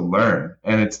to learn.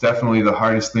 And it's definitely the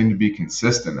hardest thing to be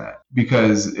consistent at,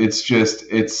 because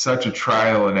it's such a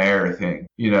trial and error thing,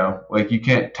 like you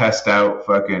can't test out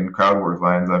fucking crowd work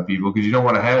lines on people because you don't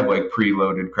want to have like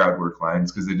preloaded crowd work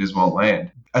lines because they just won't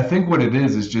land. I think what it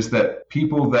is just that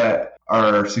people that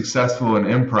are successful in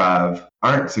improv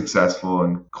aren't successful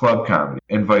in club comedy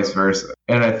and vice versa.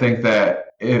 And I think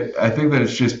that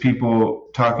it's just people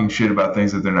talking shit about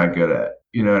things that they're not good at.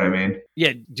 You know what I mean?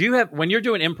 Yeah. Do you when you're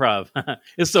doing improv,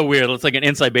 it's so weird. It's like an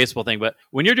inside baseball thing, but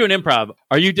when you're doing improv,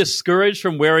 are you discouraged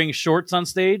from wearing shorts on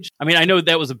stage? I mean, I know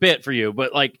that was a bit for you,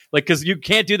 but like, cause you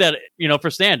can't do that, for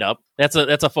stand up. That's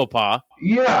a faux pas.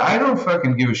 Yeah. I don't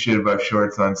fucking give a shit about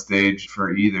shorts on stage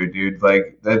for either, dude.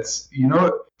 Like that's,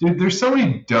 dude, there's so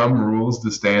many dumb rules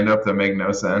to stand up that make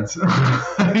no sense.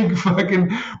 Like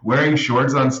fucking wearing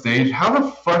shorts on stage. How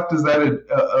the fuck does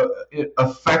that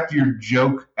affect your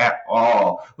joke at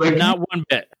all? Like, not one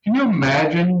bit. Can you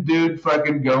imagine, dude,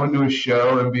 fucking going to a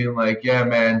show and being like, yeah,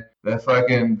 man,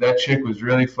 that chick was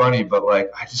really funny, but like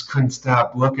I just couldn't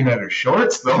stop looking at her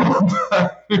shorts the whole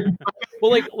time.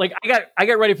 Well, like I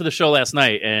got ready for the show last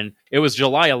night, and it was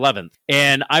July 11th,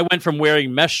 and I went from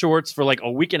wearing mesh shorts for like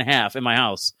a week and a half in my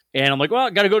house, and I'm like, well,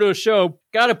 got to go to a show,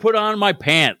 got to put on my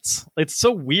pants. It's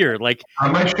so weird, like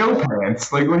on my show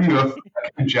pants. Like, what are you, a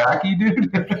fucking jockey,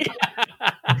 dude?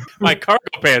 My cargo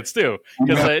pants too,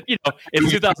 because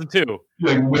it's 2002. You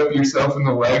like whip yourself in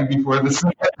the leg before the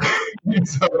set. You're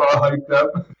so all hyped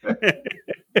up.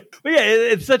 But yeah,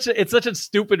 it's such a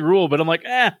stupid rule, but I'm like,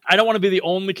 I don't want to be the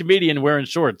only comedian wearing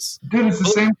shorts. Dude, it's the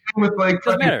same thing with like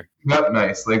doesn't matter. Up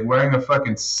nice, like wearing a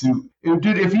fucking suit.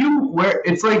 Dude, if you wear,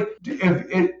 it's like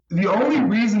the only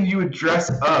reason you would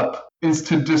dress up is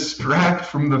to distract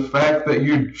from the fact that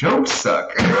your jokes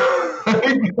suck.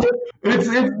 It's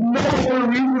no other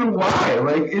reason why.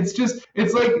 Like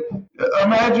it's like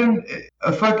imagine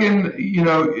a fucking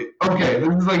okay,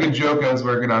 this is like a joke I was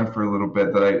working on for a little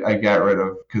bit that I got rid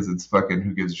of because it's fucking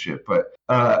who gives a shit. But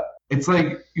it's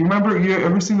like you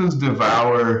ever seen those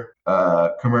Devour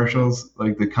commercials,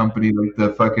 like the company, like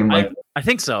the fucking like I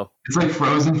think so. It's like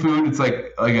frozen food. It's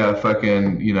like a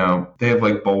fucking, they have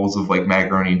like bowls of like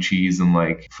macaroni and cheese and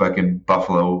like fucking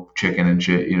buffalo chicken and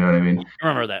shit. You know what I mean? I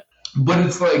remember that. But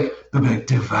it's like the like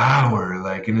Devour,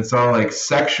 like, and it's all like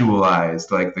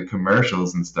sexualized, like the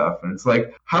commercials and stuff. And it's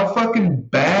like, how fucking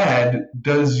bad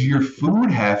does your food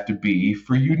have to be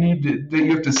for that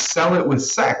you have to sell it with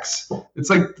sex? It's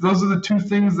like those are the two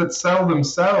things that sell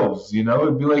themselves.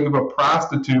 It'd be like if a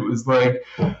prostitute was like,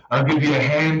 "I'll give you a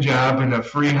hand job and a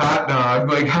free hot dog."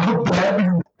 Like, how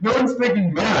bad? No one's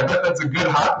thinking, man, I bet that's a good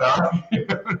hot dog. You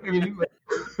know what I mean? Like,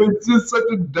 it's just such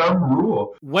a dumb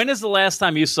rule. When is the last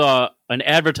time you saw an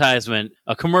advertisement,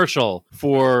 a commercial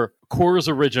for Coors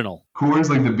Original? Coors,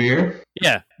 like the beer?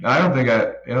 Yeah. I don't think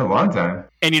in a long time.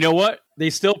 And you know what? They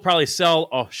still probably sell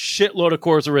a shitload of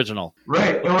Coors Original.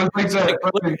 Right. It was like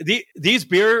that. These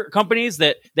beer companies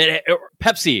that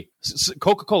Pepsi,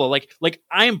 Coca-Cola, like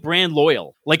I am brand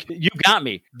loyal. Like, you got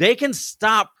me. They can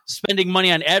stop spending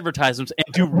money on advertisements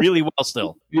and do really well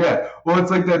still. Yeah. Well,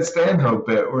 it's like that Stanhope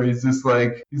bit where he's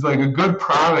like a good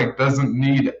product doesn't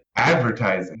need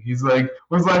advertising. He's like,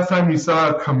 when's the last time you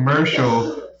saw a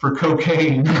commercial for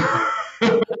cocaine?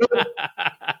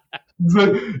 It's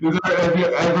like, have you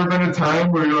ever been a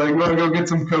time where you're like, want to go get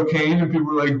some cocaine? And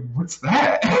people are like, what's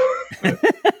that?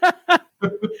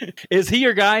 Is he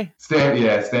your guy?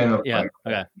 Stanhope. Yeah.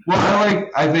 Okay. Well,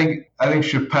 I think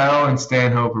Chappelle and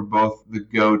Stanhope are both the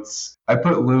GOATs. I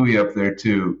put Louis up there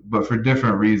too, but for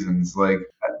different reasons. Like,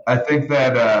 I think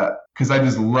that because I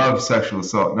just love sexual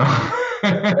assault. No,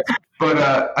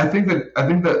 but I think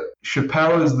that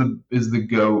Chappelle is the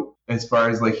GOAT as far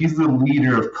as like he's the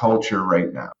leader of culture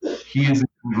right now. He is a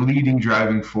leading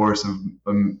driving force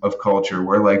of culture,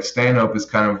 where like stand-up is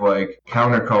kind of like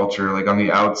counterculture, like on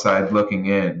the outside looking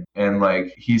in, and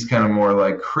like he's kind of more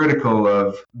like critical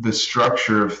of the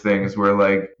structure of things, where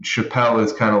like Chappelle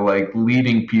is kind of like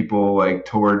leading people like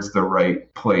towards the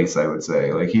right place. I would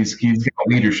say like he's got a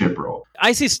leadership role.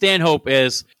 I see Stanhope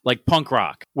as like punk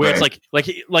rock, where right.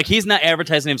 It's like he's not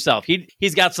advertising himself.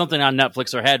 He's got something on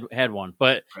Netflix or had one,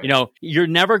 but right. You're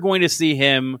never going to see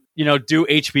him do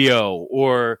HBO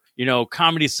or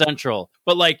Comedy Central,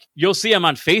 but like you'll see him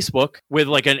on Facebook with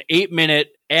like an 8-minute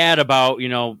ad about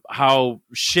how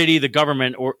shitty the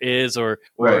government is or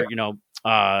right.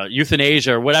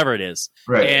 Euthanasia or whatever it is,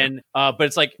 right? And but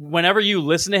it's like whenever you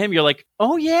listen to him, you're like,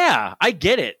 oh yeah, I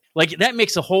get it. Like that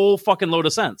makes a whole fucking load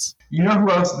of sense. You know who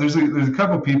else? There's a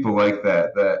couple people like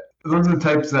that those are the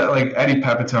types that, like, Eddie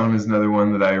Pepitone is another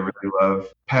one that I really love.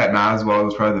 Patton Oswalt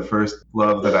was probably the first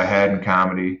love that I had in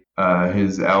comedy.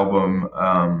 His album,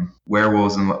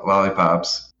 Werewolves and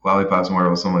Lollipops and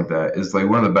Werewolves, something like that, is like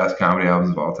one of the best comedy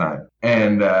albums of all time.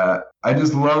 And I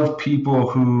just love people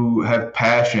who have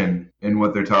passion in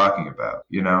what they're talking about,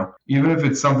 you know? Even if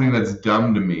it's something that's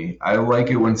dumb to me, I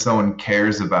like it when someone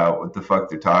cares about what the fuck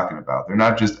they're talking about. They're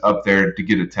not just up there to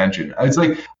get attention. It's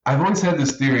like, I've always had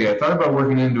this theory. I thought about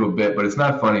working into a bit, but it's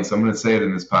not funny, so I'm going to say it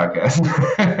in this podcast.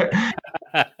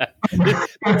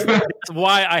 That's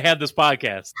why I had this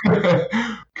podcast.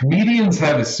 Comedians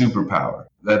have a superpower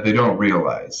that they don't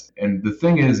realize. And the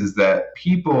thing is that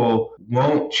people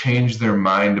won't change their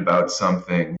mind about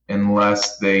something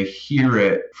unless they hear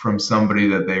it from somebody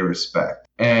that they respect.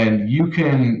 And you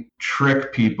can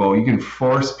trick people, you can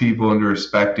force people into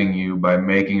respecting you by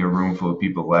making a room full of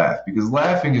people laugh, because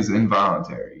laughing is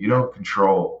involuntary. You don't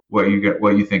control what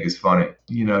you think is funny.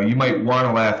 You know, you might want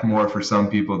to laugh more for some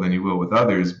people than you will with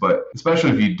others, but especially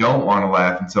if you don't want to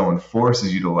laugh and someone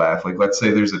forces you to laugh, like let's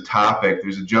say there's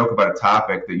a joke about a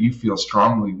topic that you feel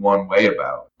strongly one way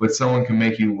about, but someone can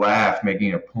make you laugh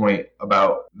making a point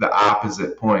about the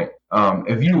opposite point.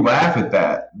 If you laugh at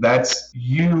that, that's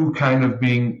you kind of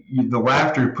the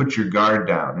laughter puts your guard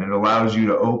down. It allows you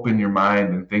to open your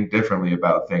mind and think differently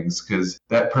about things, because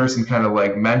that person kind of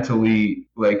like mentally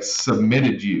like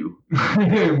submitted you,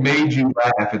 made you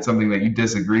laugh at something that you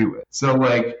disagree with. So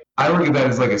like, I look at that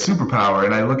as like a superpower,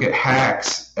 and I look at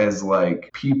hacks as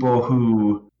like people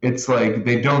who, it's like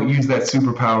they don't use that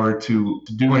superpower to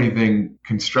do anything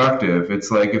constructive.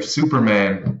 It's like if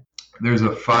there's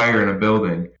a fire in a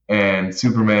building, and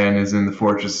Superman is in the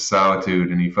Fortress of Solitude,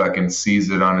 and he fucking sees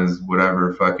it on his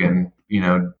whatever fucking,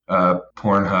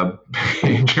 Pornhub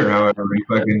page, or however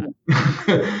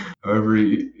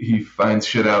he finds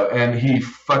shit out, and he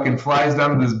fucking flies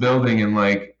down to this building in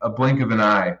like a blink of an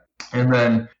eye. And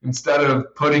then instead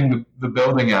of putting the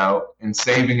building out and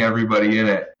saving everybody in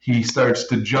it, he starts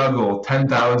to juggle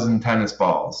 10,000 tennis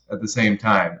balls at the same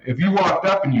time. If you walked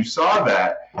up and you saw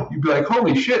that, you'd be like,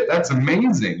 holy shit, that's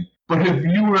amazing. But if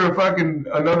you were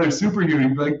another superhero,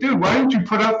 you'd be like, dude, why didn't you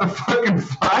put out the fucking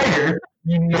fire?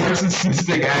 You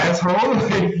narcissistic asshole.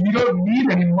 Like, you don't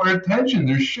need any more attention.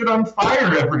 There's shit on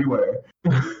fire everywhere.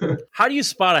 How do you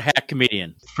spot a hack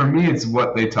comedian? For me, it's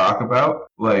what they talk about,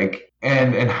 like,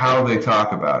 and how they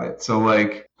talk about it. So,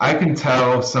 like, I can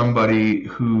tell somebody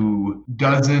who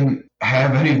doesn't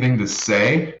have anything to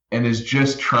say and is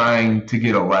just trying to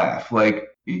get a laugh. Like,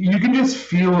 you can just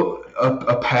feel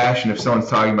a passion if someone's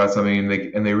talking about something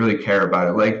and they really care about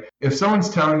it. Like, if someone's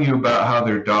telling you about how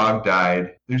their dog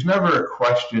died, there's never a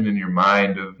question in your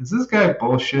mind of, is this guy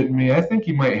bullshitting me? I think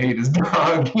he might hate his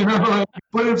dog, you know?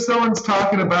 But if someone's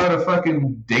talking about a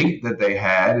fucking date that they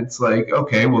had, it's like,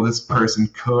 okay, well, this person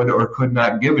could or could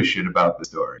not give a shit about the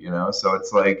story, you know? So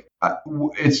it's like,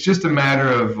 it's just a matter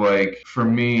of, like, for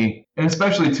me, and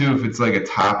especially too if it's like a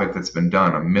topic that's been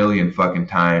done a million fucking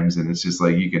times, and it's just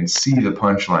like you can see the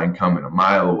punchline coming a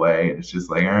mile away, and it's just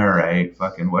like, all right,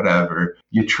 fucking whatever.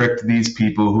 You tricked these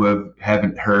people who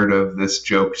haven't heard of this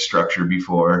joke structure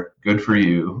before. Good for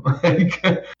you.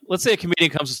 Let's say a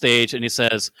comedian comes to stage and he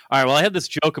says, all right, well, I had this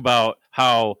joke about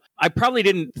how I probably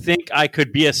didn't think I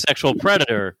could be a sexual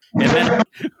predator. And then,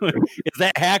 is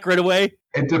that hack right away?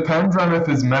 It depends on if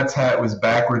his Mets hat was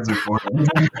backwards or forwards.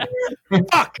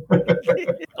 Fuck!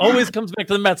 Always comes back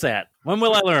to the Mets hat. When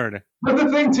will I learn? But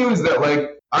the thing, too, is that,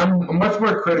 like, I'm much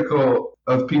more critical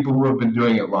of people who have been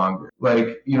doing it longer.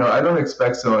 Like, you know, I don't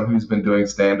expect someone who's been doing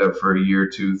stand-up for a year,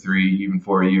 2, 3, even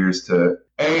 4 years to,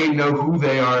 A, know who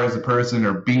they are as a person,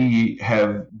 or B,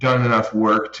 have done enough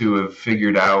work to have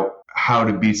figured out how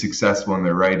to be successful in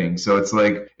their writing. So it's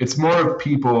like, it's more of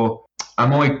people,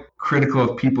 I'm only critical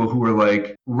of people who are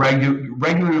like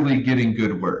regularly getting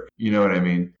good work. You know what I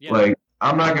mean? Yeah. Like,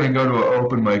 I'm not going to go to an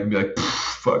open mic and be like,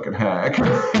 fucking hack.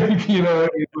 You know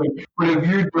what I mean? Like, but if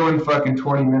you're doing fucking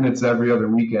 20 minutes every other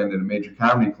weekend at a major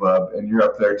comedy club and you're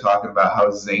up there talking about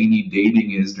how zany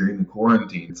dating is during the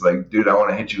quarantine, it's like, dude, I want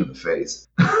to hit you in the face.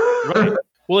 Right.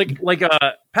 Well, like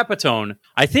Pepitone,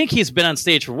 I think he's been on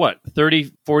stage for what,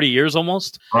 30, 40 years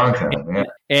almost? Long time, yeah.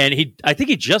 And I think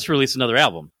he just released another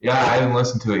album. Yeah, I haven't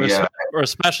listened to it yet. Or a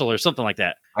special or something like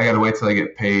that. I got to wait till I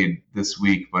get paid this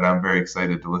week, but I'm very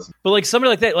excited to listen. But like somebody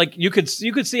like that, like you could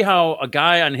see how a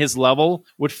guy on his level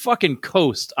would fucking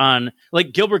coast on,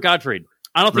 like Gilbert Gottfried.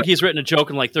 I don't think he's written a joke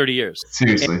in like 30 years.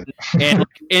 Seriously.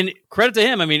 And credit to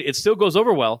him. I mean, it still goes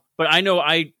over well. But I know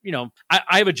I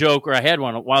have a joke, or I had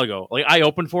one a while ago. Like, I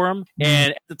opened for him,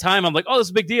 and at the time I'm like, oh, this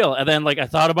is a big deal. And then like I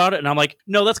thought about it, and I'm like,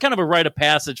 no, that's kind of a rite of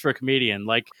passage for a comedian.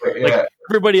 Like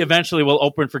everybody eventually will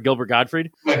open for Gilbert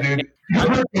Gottfried. Yeah, dude.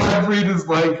 Gilbert Gottfried is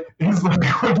like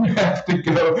when you have to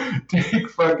go take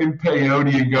fucking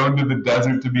peyote and go into the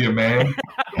desert to be a man.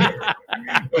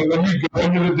 And then you go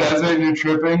into the desert and you're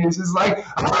tripping. He's just like,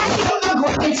 I am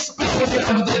the great spirit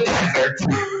of the desert.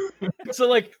 So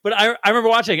like, but I remember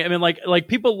watching it. I mean, like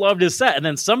people loved his set, and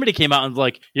then somebody came out and was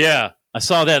like, yeah, I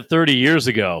saw that 30 years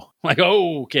ago. Like,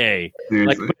 oh, okay.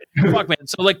 Seriously. Like, fuck, man.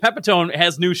 So like Pepitone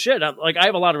has new shit. Like, I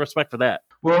have a lot of respect for that.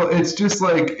 Well, it's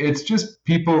just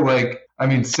people like, I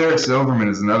mean, Sarah Silverman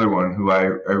is another one who I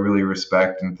really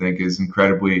respect and think is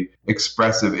incredibly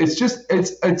expressive.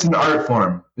 It's an art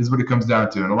form is what it comes down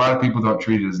to. And a lot of people don't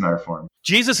treat it as an art form.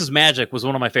 Jesus' Magic was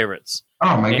one of my favorites.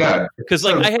 Oh my God. Because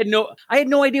like I had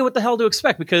no idea what the hell to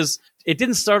expect, because it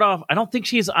didn't start off. I don't think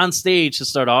she's on stage to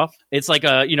start off. It's like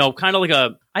kind of like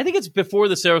I think it's before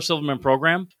the Sarah Silverman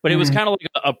program, but it was kind of like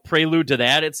a prelude to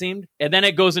that, it seemed. And then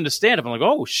it goes into stand-up. I'm like,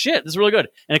 oh shit, this is really good.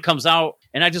 And it comes out,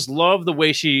 and I just love the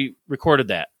way she recorded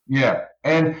that. Yeah.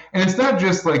 And it's not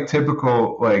just like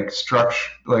typical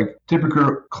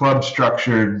typical club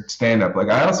structured stand up. Like,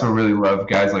 I also really love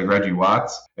guys like Reggie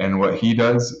Watts and what he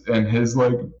does and his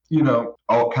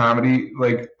alt comedy.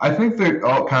 Like, I think that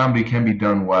alt comedy can be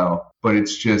done well, but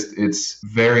it's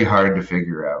very hard to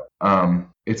figure out.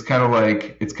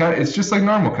 It's just like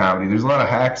normal comedy. There's a lot of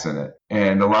hacks in it,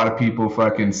 and a lot of people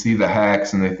fucking see the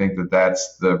hacks and they think that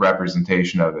that's the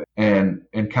representation of it. And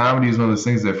comedy is one of those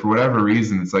things that for whatever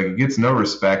reason, it's like it gets no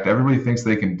respect. Everybody thinks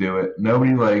they can do it.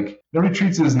 Nobody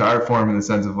treats it as an art form in the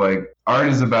sense of like art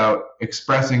is about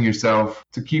expressing yourself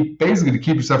to keep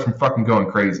yourself from fucking going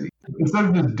crazy. Instead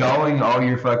of just dulling all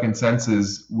your fucking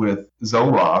senses with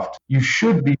Zoloft, you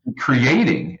should be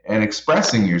creating and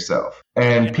expressing yourself.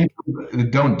 And people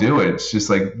that don't do it, it's just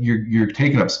like you're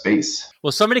taking up space.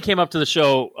 Well, somebody came up to the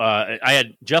show. I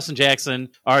had Justin Jackson,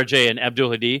 RJ, and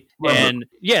Abdul Hadi, and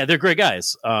yeah, they're great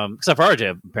guys, except for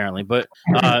RJ apparently. But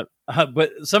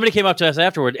somebody came up to us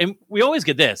afterward, and we always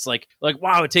get this, like,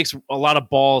 wow, it takes a lot of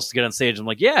balls to get on stage. I'm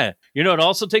like, yeah, it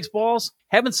also takes balls?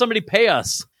 Having somebody pay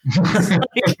us.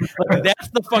 like that's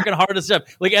the fucking hardest stuff.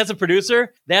 Like, as a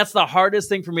producer, that's the hardest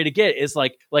thing for me to get is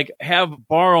like have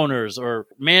bar owners or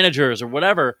managers or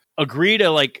whatever agree to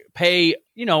like pay,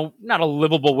 not a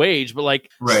livable wage, but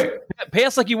like pay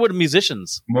us like you would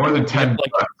musicians. More than 10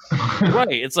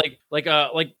 right. It's like I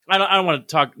don't want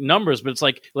to talk numbers, but it's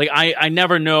like I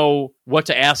never know what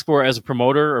to ask for as a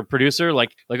promoter or producer,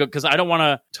 like because I don't want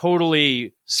to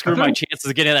totally screw my chances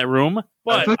of getting in that room,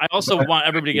 but I also want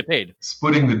everybody to get paid.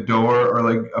 Splitting the door or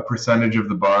like a percentage of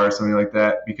the bar or something like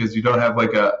that, because you don't have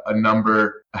like a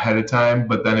number ahead of time,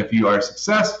 but then if you are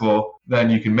successful, then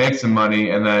you can make some money,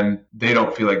 and then they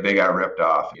don't feel like they got ripped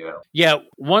off, Yeah,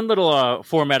 one little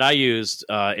format I used,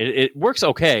 it works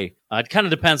okay. It kind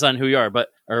of depends on who you are,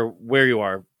 or where you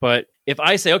are. But if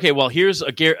I say, okay, well, here's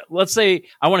let's say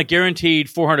I want a guaranteed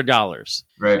 $400,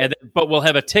 right? But we'll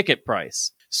have a ticket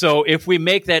price. So if we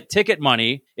make that ticket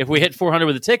money, if we hit 400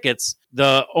 with the tickets,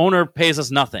 the owner pays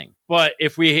us nothing. But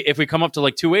if we come up to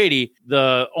like 280,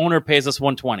 the owner pays us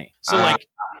 120. So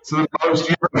so the most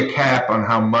you have a cap on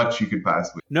how much you could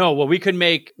possibly. No, well, we could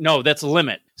make that's a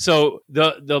limit. So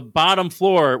the bottom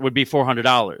floor would be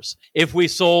 $400. If we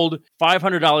sold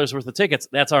 $500 worth of tickets,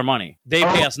 that's our money. They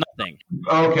pay us nothing.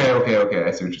 Okay.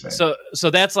 I see what you're saying. So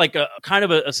that's like a kind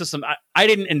of a system. I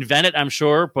didn't invent it, I'm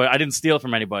sure, but I didn't steal it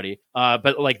from anybody.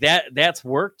 But like that's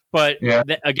worked. But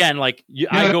again, like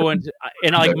I go into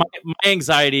and like my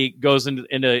anxiety goes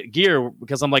into gear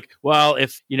because I'm like, well,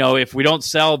 if we don't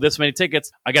sell this many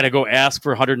tickets, I got to go ask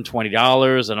for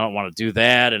 $120, and I don't want to do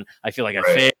that, and I feel like I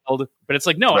failed. But it's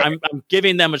like, no, I'm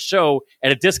giving them a show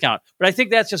at a discount. But I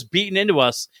think that's just beaten into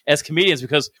us as comedians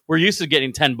because we're used to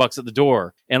getting $10 at the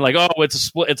door and like, oh, it's a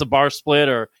split, it's a bar split,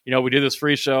 or we do this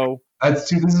free show.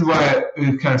 This is why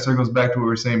it kind of circles back to what we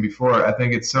were saying before. I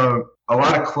think it's a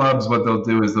lot of clubs, what they'll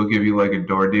do is they'll give you like a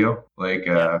door deal, like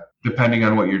depending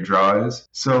on what your draw is.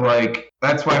 So like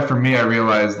that's why for me I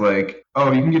realized like,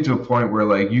 oh, you can get to a point where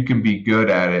like you can be good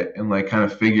at it and like kind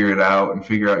of figure it out and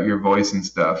figure out your voice and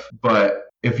stuff. But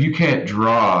if you can't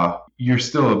draw, you're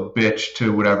still a bitch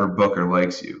to whatever booker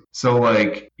likes you. So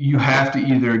like you have to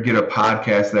either get a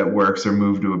podcast that works or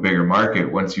move to a bigger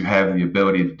market once you have the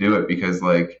ability to do it, because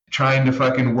like trying to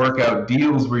fucking work out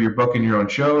deals where you're booking your own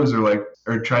shows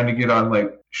or trying to get on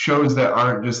like shows that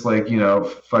aren't just like,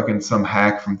 fucking some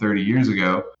hack from 30 years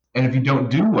ago. And if you don't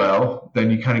do well,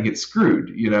 then you kind of get screwed,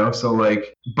 you know? So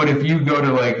like, but if you go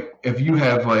to like, if you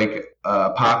have like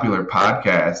a popular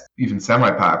podcast, even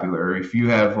semi-popular, if you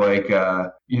have like,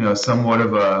 you know, somewhat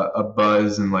of a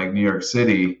buzz in like New York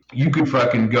City, you could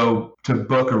fucking go to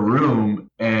book a room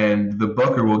and the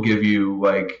booker will give you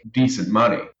like decent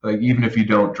money, like even if you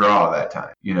don't draw that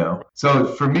time, you know? So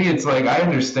for me, it's like, I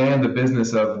understand the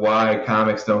business of why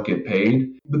comics don't get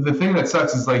paid. But the thing that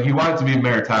sucks is like, you want it to be a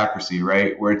meritocracy,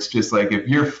 right? Where it's just like, if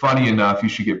you're funny enough, you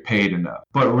should get paid enough.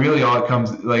 But really all it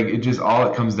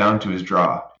comes down to is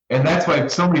draw. And that's why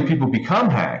so many people become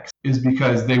hacks, is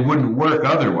because they wouldn't work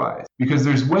otherwise. Because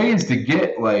there's ways to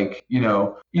get like, you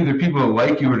know, either people to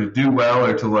like you or to do well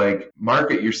or to like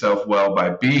market yourself well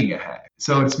by being a hack.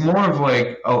 So it's more of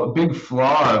like a big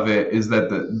flaw of it is that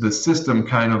the system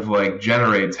kind of like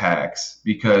generates hacks,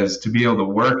 because to be able to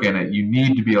work in it, you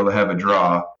need to be able to have a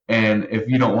draw. And if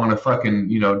you don't want to fucking,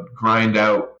 you know, grind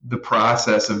out the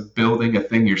process of building a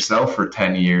thing yourself for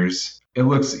 10 years, it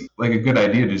looks like a good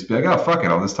idea to just be like, oh, fuck it,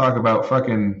 I'll just talk about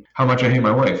fucking how much I hate my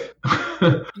wife.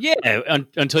 Yeah,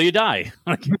 until you die.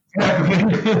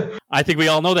 I think we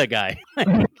all know that guy.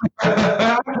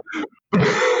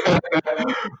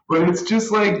 But it's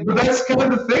just like, but that's kind of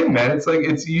the thing, man. It's like,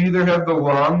 it's, you either have the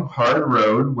long, hard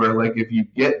road where like if you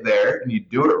get there and you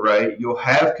do it right, you'll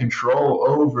have control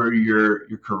over your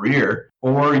career,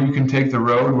 or you can take the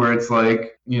road where it's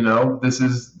like, you know, this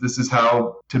is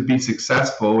how to be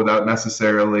successful without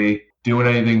necessarily doing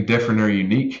anything different or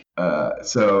unique.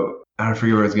 So I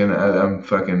forget where I was gonna. I'm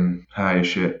fucking high as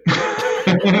shit.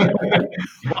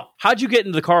 Well, how'd you get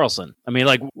into the Carlson? I mean,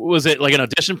 like, was it like an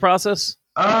audition process?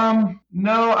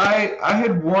 No, I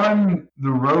had won the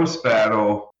roast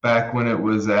battle back when it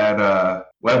was at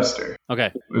Webster.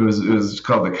 Okay. It was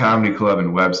called the Comedy Club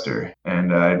in Webster,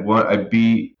 and I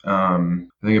beat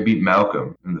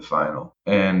Malcolm in the final,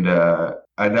 and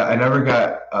I never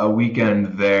got a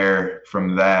weekend there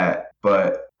from that,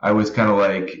 but I was kind of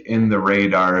like in the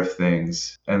radar of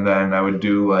things. And then I would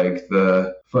do like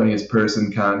the funniest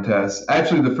person contest.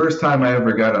 Actually, the first time I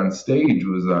ever got on stage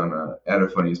was at a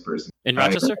funniest person. In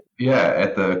Rochester?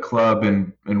 At the club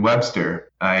in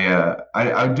Webster. I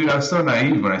was so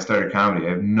naive when I started comedy.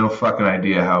 I have no fucking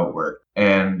idea how it worked.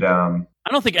 And I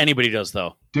don't think anybody does,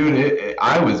 though. Dude,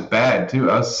 I was bad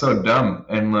too. I was so dumb.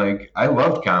 And like, I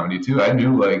loved comedy too. I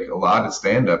knew like a lot of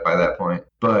stand up by that point.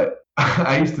 But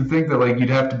I used to think that like you'd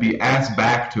have to be asked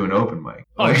back to an open mic.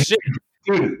 Oh, like, shit.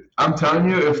 Dude, I'm telling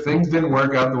you, if things didn't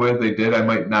work out the way they did, I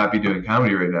might not be doing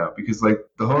comedy right now. Because like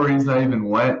the whole reason I even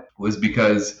went was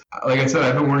because, like I said,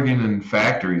 I've been working in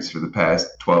factories for the past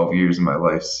 12 years of my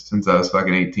life, since I was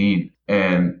fucking 18.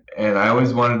 And I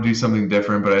always wanted to do something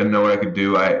different, but I didn't know what I could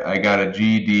do. I got a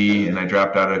GED and I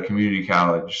dropped out of community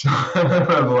college. So I don't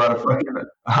have a lot of fucking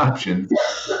options.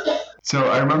 So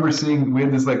I remember we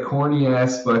had this like corny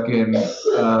ass fucking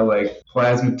like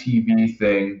plasma TV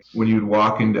thing when you'd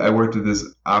walk in. I worked at this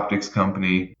optics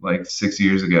company like 6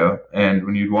 years ago, and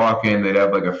when you'd walk in, they'd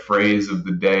have like a phrase of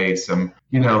the day, some,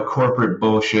 you know, corporate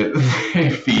bullshit they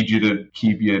feed you to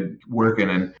keep you working.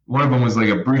 And one of them was like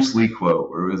a Bruce Lee quote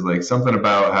where it was like something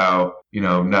about how, you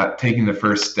know, not taking the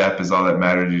first step is all that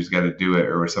matters. You just got to do it,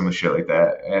 or some shit like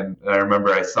that. And I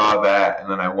remember I saw that,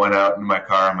 and then I went out in my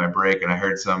car on my break, and I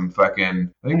heard some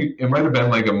fucking, I think it might have been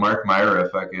like a Mark Myra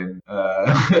fucking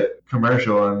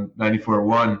commercial on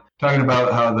 94.1 talking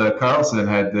about how the Carlson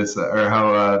had this, or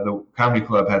how the comedy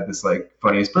club had this like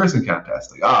funniest person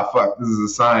contest. Like, fuck, this is a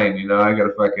sign, you know, I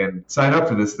gotta fucking sign up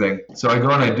for this thing. So I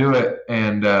go and I do it,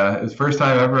 and it was the first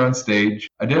time ever on stage.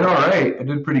 I did all right. I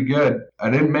did pretty good. I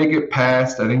didn't make it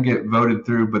past. I didn't get voted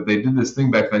through, but they did this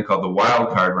thing back then called the wild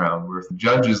card round, where if the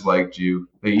judges liked you,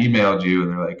 they emailed you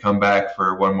and they're like, come back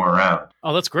for one more round.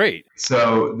 Oh, that's great.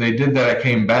 So they did that. I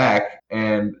came back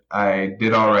and I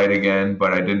did all right again,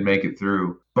 but I didn't make it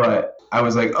through. But I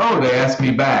was like, oh, they asked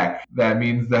me back. That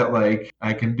means that like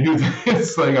I can do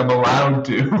this. Like I'm allowed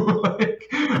to.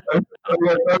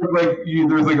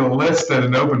 There's like a list at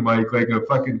an open mic, like a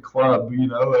fucking club, you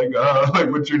know, like,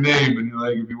 like what's your name? And you're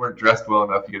like, if you weren't dressed well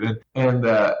enough, you get in.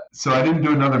 And so I didn't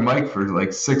do another mic for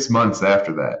like 6 months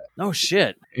after that. Oh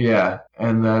shit. Yeah.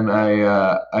 And then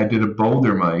I did a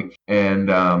Boulder mic, and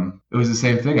it was the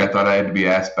same thing. I thought I had to be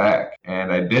asked back,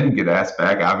 and I didn't get asked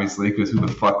back, obviously, because who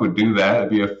the fuck would do that? It'd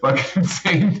be a fucking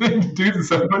insane thing to do to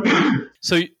somebody.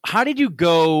 So how did you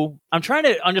go? I'm trying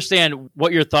to understand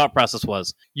what your thought process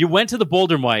was. You went to the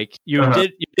Boulder mic. You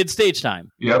did stage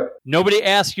time. Yep. Nobody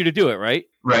asked you to do it, right?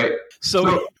 Right.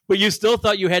 So But you still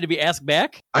thought you had to be asked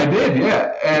back? I did,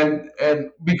 yeah, and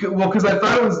because I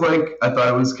thought it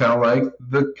was kind of like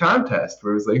the contest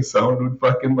where it was like someone would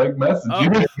fucking like message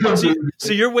you.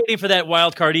 So you're waiting for that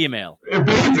wild card email,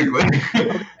 basically.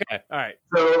 Okay, all right.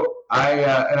 So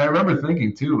I remember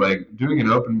thinking too, like doing an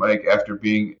open mic after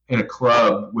being in a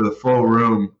club with a full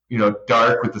room,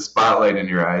 dark with the spotlight in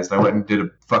your eyes. And I went and did a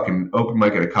fucking open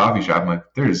mic at a coffee shop. I'm like,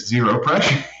 there's zero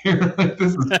pressure here. Like,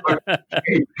 this is fucking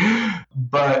great.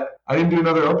 But I didn't do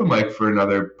another open mic for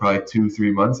another probably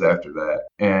 2-3 months after that.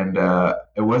 And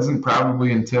it wasn't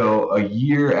probably until a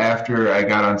year after I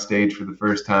got on stage for the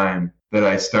first time that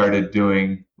I started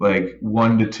doing like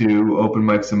 1 to 2 open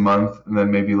mics a month. And then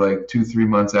maybe like 2-3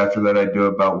 months after that, I'd do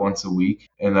about once a week.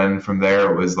 And then from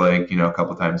there, it was like, a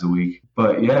couple times a week.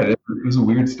 But yeah, it was a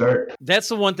weird start. That's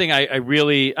the one thing I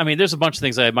really, there's a bunch of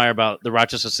things I admire about the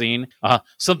Rochester scene.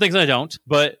 Some things I don't,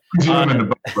 but. You haven't been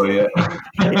to Buffalo yet.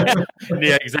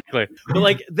 Yeah, exactly. But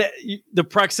like the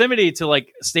proximity to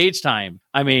like stage time.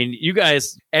 You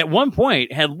guys at one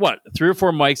point had 3 or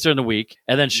 4 mics during the week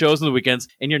and then shows on the weekends,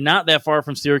 and you're not that far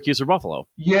from Syracuse or Buffalo.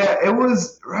 Yeah,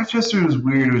 Rochester was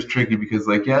weird. It was tricky because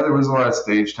there was a lot of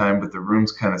stage time, but the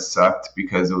rooms kind of sucked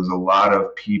because it was a lot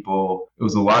of people. It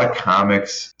was a lot of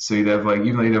comics. So you'd have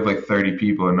even though you'd have 30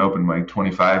 people in an open mic,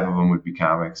 25 of them would be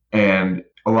comics. And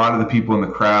a lot of the people in the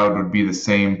crowd would be the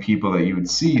same people that you would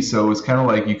see. So it was kind of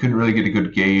like you couldn't really get a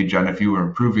good gauge on if you were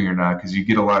improving or not because you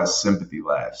get a lot of sympathy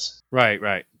laughs.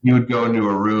 Right. You would go into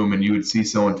a room and you would see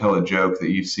someone tell a joke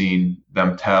that you've seen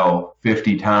them tell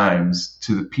 50 times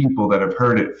to the people that have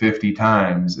heard it 50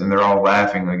 times, and they're all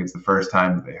laughing like it's the first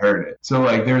time that they heard it. So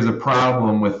there's a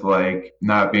problem with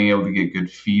not being able to get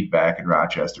good feedback in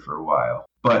Rochester for a while.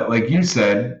 But like you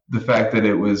said, the fact that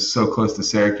it was so close to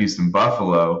Syracuse and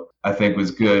Buffalo, I think was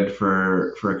good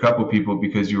for a couple people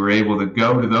because you were able to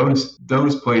go to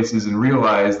those places and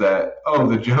realize that,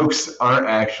 the jokes aren't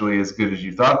actually as good as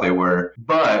you thought they were,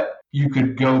 but you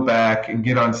could go back and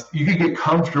you could get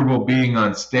comfortable being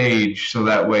on stage so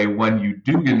that way when you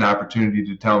do get an opportunity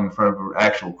to tell them in front of an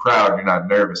actual crowd, you're not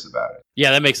nervous about it.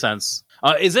 Yeah, that makes sense.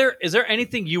 Is there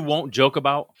anything you won't joke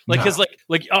about? Because the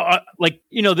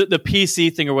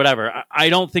PC thing or whatever, I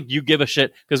don't think you give a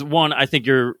shit. Because one, I think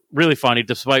you're really funny,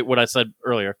 despite what I said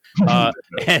earlier,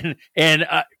 and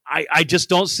I just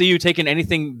don't see you taking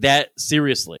anything that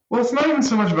seriously. Well, it's not even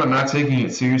so much about not taking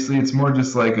it seriously. It's more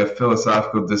just like a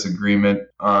philosophical disagreement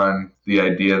on the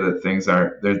idea that things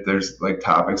aren't there's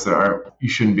topics that you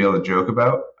shouldn't be able to joke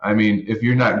about. If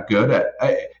you're not good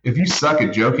if you suck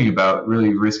at joking about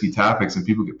really risky topics and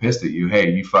people get pissed at you, hey,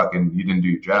 you didn't do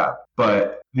your job.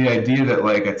 But the idea that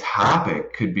a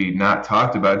topic could be not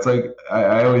talked about, it's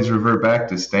I always revert back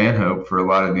to Stanhope for a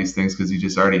lot of these things because he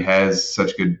just already has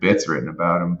such good bits written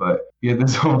about him. But he had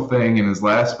this whole thing in his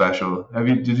last special.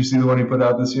 Did you see the one he put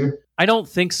out this year? I don't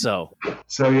think so.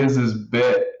 So he has this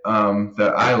bit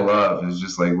that I love. It's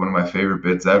just one of my favorite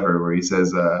bits ever, where he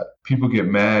says, people get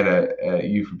mad at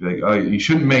you for being oh, you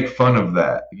shouldn't make fun of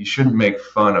that. You shouldn't make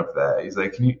fun of that. He's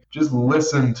like, can you just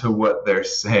listen to what they're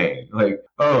saying?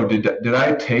 Did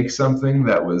I take something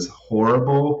that was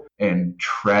horrible and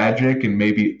tragic and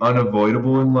maybe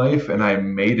unavoidable in life and I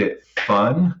made it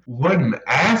fun? What an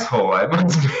asshole I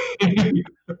must be.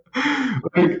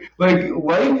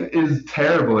 Life is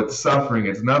terrible. It's suffering.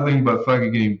 It's nothing but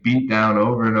fucking getting beat down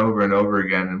over and over and over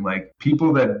again. And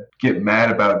people that get mad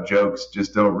about jokes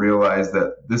just don't realize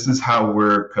that this is how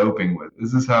we're coping with.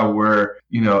 This is how we're,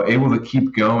 able to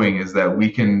keep going, is that we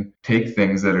can take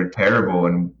things that are terrible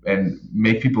and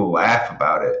make people laugh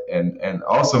about it. And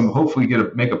also hopefully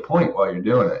make a point while you're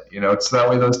doing it. It's that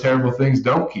way those terrible things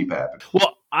don't keep happening.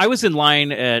 Well, I was in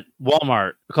line at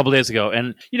Walmart a couple days ago,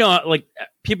 and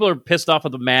people are pissed off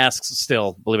with the masks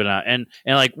still, believe it or not, and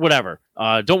whatever.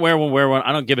 Don't wear one.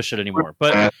 I don't give a shit anymore.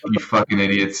 But you fucking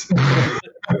idiots.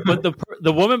 But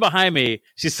the woman behind me,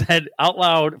 she said out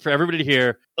loud for everybody to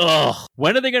hear, "Ugh,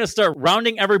 when are they going to start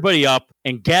rounding everybody up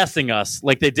and gassing us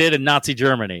like they did in Nazi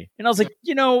Germany?" And I was like,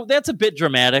 that's a bit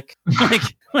dramatic.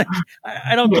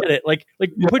 I don't get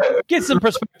it. Get some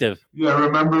perspective. Yeah,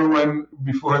 remember when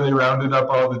before they rounded up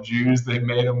all the Jews, they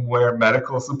made them wear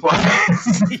medical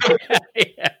supplies?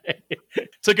 Yeah.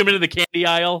 Took them into the candy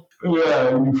aisle.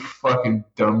 Yeah, you fucking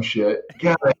dumb shit.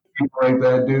 God, I hate people like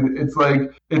that, dude. It's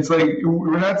like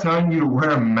we're not telling you to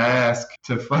wear a mask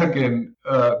to fucking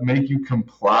make you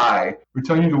comply. We're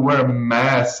telling you to wear a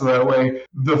mask so that way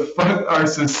our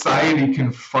society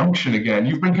can function again.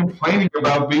 You've been complaining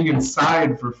about being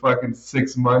inside for fucking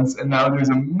 6 months, and now there's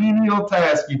a menial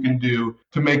task you can do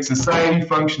to make society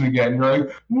function again. You're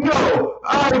like, no,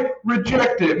 I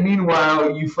reject it.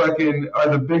 Meanwhile, you fucking are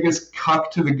the biggest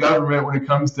cuck to the government when it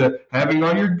comes to having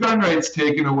all your gun rights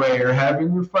taken away or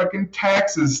having your fucking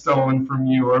taxes stolen from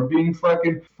you or being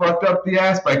fucking fucked up the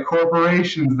ass by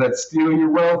corporations that steal your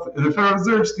wealth. The Federal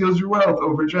Reserve steals your wealth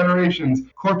over generations.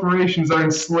 Corporations are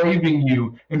enslaving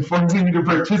you and forcing you to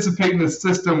participate in a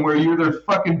system where you're their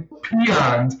fucking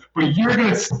peons, but you're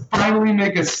going to finally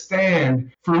make a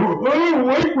stand for, I don't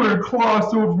like wearing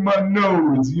cloths over my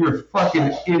nose. You're a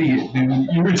fucking idiot, dude.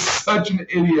 You're such an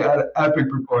idiot at epic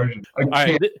proportions. All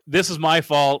right, this is my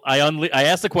fault. I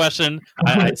asked the question.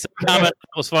 I said a comment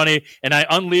that was funny, and I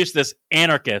unleashed this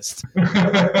anarchist.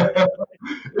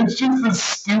 It's just the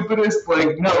stupidest,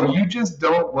 like, no, you just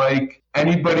don't like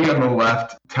anybody on the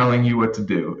left telling you what to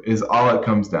do is all it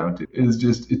comes down to. It is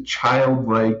just a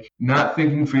childlike, not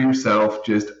thinking for yourself,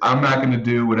 just, I'm not going to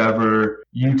do whatever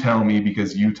you tell me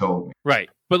because you told me. Right.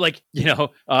 But like,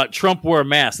 Trump wore a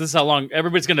mask. This is how long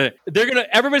everybody's gonna listen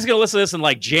to this in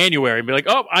like January and be like,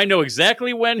 oh, I know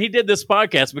exactly when he did this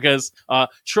podcast because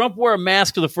Trump wore a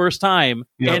mask for the first time,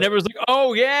 and everyone's like,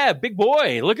 oh yeah, big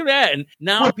boy, look at that, and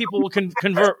now people will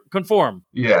conform.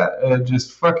 Yeah,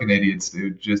 just fucking idiots,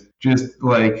 dude. Just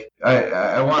like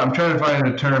I'm trying to find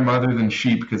a term other than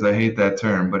sheep because I hate that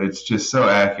term, but it's just so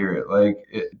accurate. Like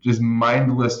just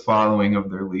mindless following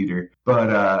of their leader.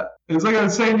 But it's like I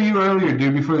was saying to you earlier,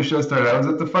 dude, before the show started. I was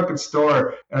at the fucking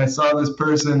store and I saw this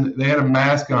person, they had a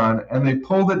mask on and they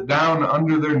pulled it down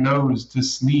under their nose to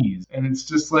sneeze. And it's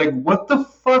just like, what the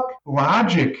fuck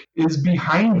logic is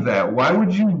behind that? Why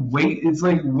would you wait? It's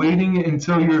like waiting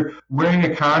until you're wearing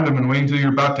a condom and waiting until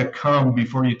you're about to come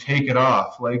before you take it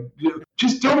off. Like,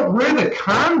 just don't wear the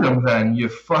condom then, you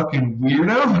fucking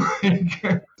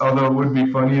weirdo. Although it would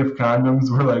be funny if condoms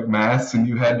were like masks and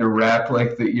you had to wrap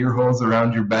like the ear holes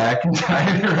around your back and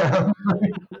tie it around.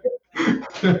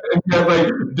 And you have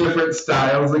like different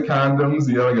styles of condoms.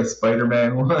 You have like a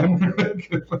Spider-Man one.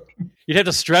 You'd have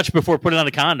to stretch before putting on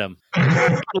a condom.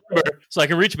 So I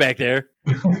can reach back there.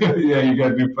 Yeah, you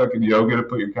gotta do fucking yoga to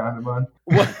put your condom on.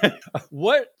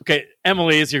 What? Okay,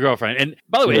 Emily is your girlfriend. And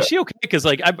by the way, is she okay? Because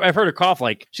like I've heard her cough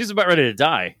like she's about ready to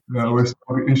die. No,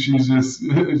 she's just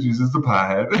a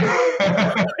pothead.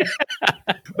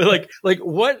 But like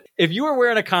what if you were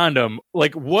wearing a condom,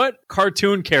 like what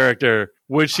cartoon character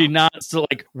would she not still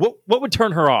like what would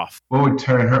turn her off? What would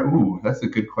turn her? Ooh, that's a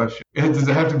good question. Does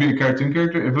it have to be a cartoon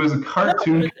character? If it was a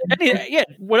cartoon yeah,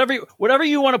 whatever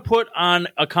you want to put on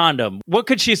a condom, what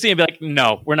could she see and be like,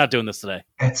 no, we're not doing this today?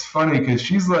 It's funny because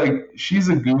she's a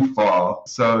goofball,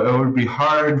 so it would be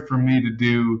hard for me to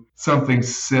do something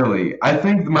silly. I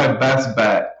think my best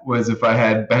bet was if I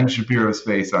had Ben Shapiro's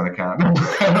face on a condom.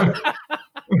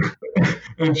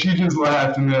 And she just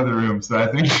laughed in the other room, so I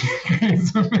think she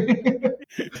agrees with me.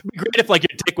 It'd be great if like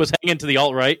your dick was hanging to the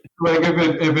alt-right. Like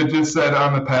if it just said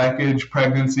on the package,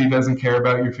 pregnancy doesn't care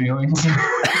about your feelings.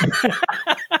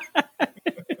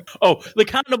 Oh, the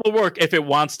condom will work if it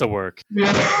wants to work.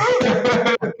 Yeah.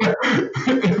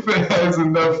 If it has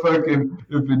enough fucking,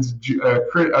 if it's, I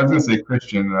was going to say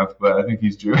Christian enough, but I think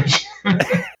he's Jewish.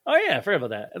 Oh yeah, I forgot about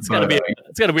that. It's gotta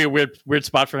be a weird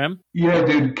spot for him. Yeah,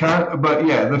 dude. But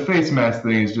yeah, the face mask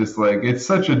thing is just like, it's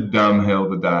such a dumb hill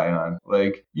to die on.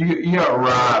 Like you got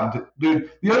robbed,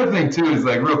 dude. The other thing too is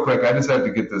like, real quick, I just have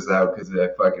to get this out because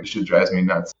that fucking shit drives me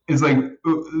nuts. It's like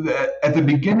at the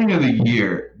beginning of the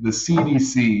year, the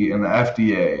CDC and the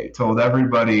FDA told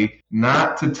everybody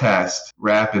not to test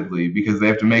rapidly because they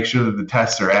have to make sure that the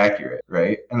tests are accurate,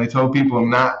 right? And they told people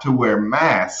not to wear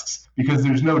masks because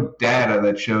there's no data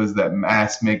that shows that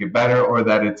masks make it better or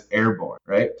that it's airborne,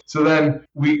 right? So then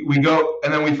we go,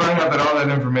 and then we find out that all that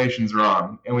information's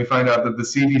wrong. And we find out that the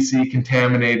CDC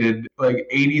contaminated like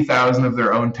 80,000 of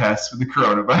their own tests with the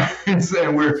coronavirus.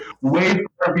 And we're way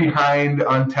far behind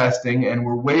on testing, and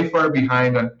we're way far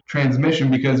behind on transmission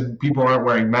because people aren't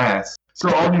wearing masks.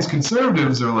 So all these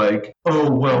conservatives are like, oh,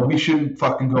 well, we shouldn't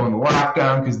fucking go into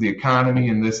lockdown because the economy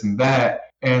and this and that.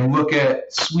 And look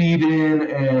at Sweden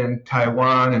and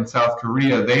Taiwan and South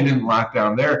Korea. They didn't lock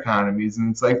down their economies.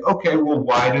 And it's like, okay, well,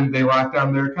 why didn't they lock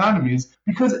down their economies?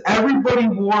 Because everybody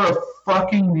wore a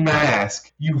fucking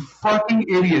mask, you fucking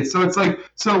idiots. So it's like,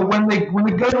 so when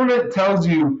the government tells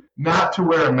you not to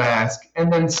wear a mask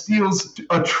and then steals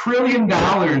 $1 trillion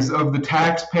of the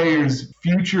taxpayers'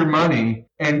 future money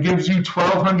and gives you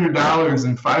 $1,200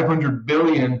 and $500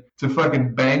 billion to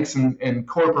fucking banks and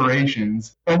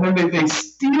corporations, and then they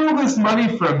steal this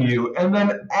money from you, and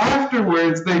then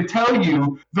afterwards they tell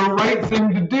you the right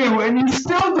thing to do, and you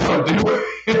still don't do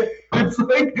it. It's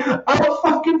like, how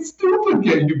fucking stupid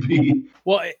can you be.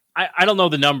 Well, I don't know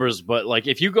the numbers, but like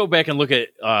if you go back and look at,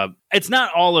 it's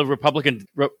not all a Republican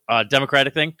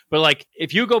Democratic thing, but like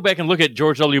if you go back and look at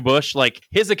George W. Bush, like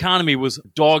his economy was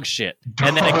dog shit,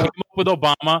 and then it came up with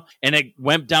Obama, and it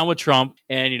went down with Trump,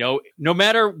 and no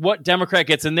matter what Democrat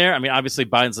gets in there, I mean obviously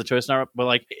Biden's the choice now, but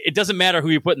like it doesn't matter who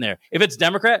you put in there. If it's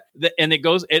Democrat and it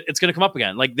goes, it's going to come up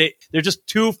again. Like they're just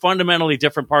two fundamentally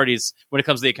different parties when it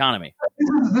comes to the economy.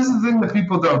 This is the thing that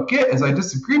people don't get, is I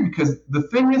disagree, because the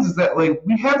thing is that like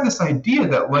we have this idea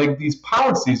that like these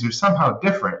policies are somehow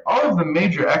different. All of the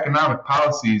major economic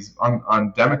policies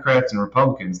on Democrats and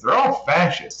Republicans, they're all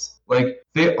fascists. Like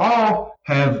they all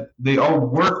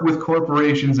work with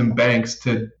corporations and banks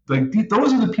to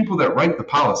those are the people that write the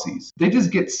policies. They just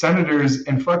get senators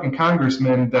and fucking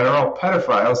congressmen that are all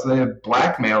pedophiles, so they have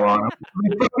blackmail on them.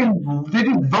 They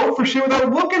just vote for shit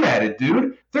without looking at it,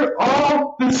 dude. They're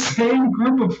all the same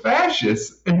group of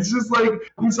fascists. And it's just like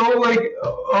it's all like,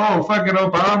 oh, fucking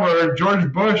Obama or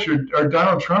George Bush or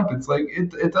Donald Trump. It's like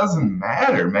it doesn't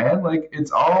matter, man. Like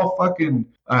it's all fucking.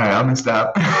 All right, I'm gonna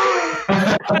stop.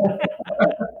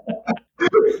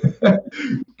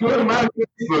 Go to my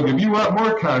Facebook if you want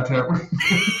more content.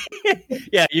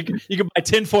 Yeah, you can buy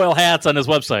tinfoil hats on his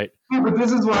website. Yeah, but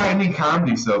this is why I need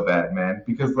comedy so bad, man.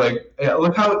 Because like,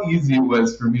 look how easy it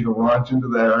was for me to launch into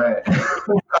that rant.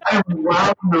 I'm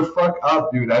wound the fuck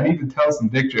up, dude. I need to tell some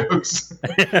dick jokes.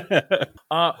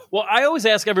 Well, I always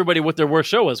ask everybody what their worst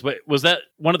show was. But was that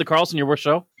one of the Carlson your worst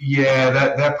show? Yeah,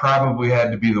 that probably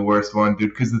had to be the worst one,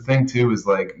 dude. Because the thing too is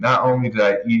like, not only did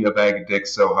I eat a bag of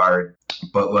dicks so hard,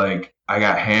 but like I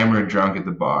got hammered drunk at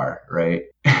the bar, right?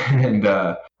 And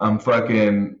I'm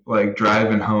fucking like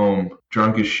driving home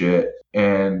drunk as shit,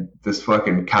 and this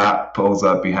fucking cop pulls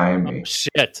up behind me. Oh,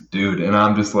 shit. Dude, and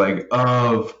I'm just like,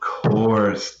 of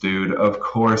course, dude. Of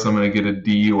course I'm going to get a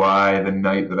DUI the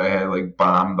night that I had like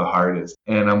bombed the hardest.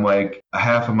 And I'm like a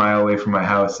half a mile away from my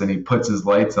house, and he puts his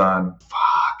lights on.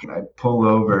 Fuck, and I pull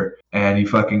over, and he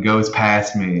fucking goes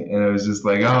past me. And it was just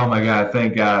like, oh my God,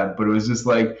 thank God. But it was just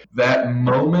like that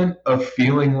moment of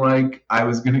feeling like I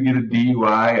was going to get a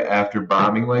DUI after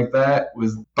bombing like that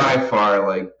was by far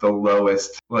like the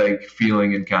lowest like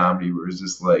feeling in comedy, where it's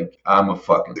just like, I'm a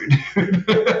fucking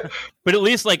dude. But at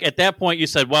least like at that point you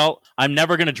said, well, I'm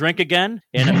never going to drink again,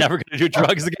 and I'm never going to do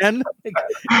drugs again.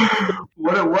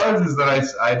 What it was is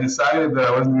that I decided that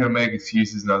I wasn't going to make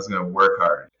excuses, and I was going to work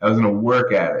hard. I was going to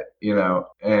work at it,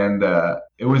 and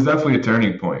it was definitely a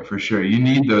turning point for sure. You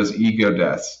need those ego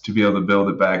deaths to be able to build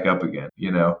it back up again,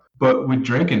 But with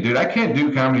drinking, dude, I can't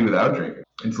do comedy without drinking.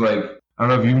 It's like, I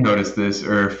don't know if you've noticed this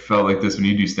or felt like this when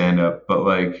you do stand-up, but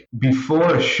like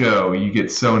before a show, you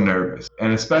get so nervous.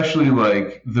 And especially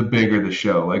like the bigger the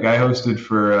show. Like I hosted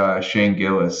for Shane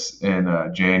Gillis in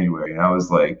January, and I was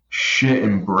like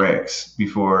shitting bricks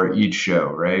before each show,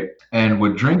 right? And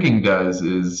what drinking does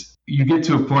is you get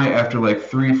to a point after like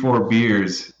 3-4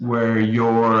 beers where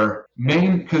your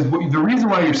because the reason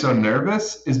why you're so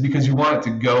nervous is because you want it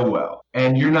to go well.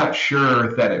 And you're not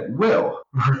sure that it will,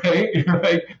 right?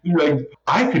 You're like,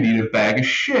 I could eat a bag of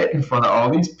shit in front of all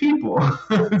these people.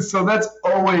 So that's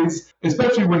always,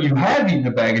 especially when you have eaten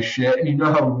a bag of shit and you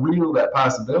know how real that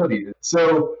possibility is.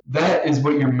 So that is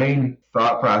what your main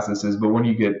thought process is. But when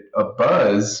you get a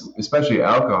buzz, especially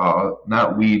alcohol,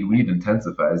 not weed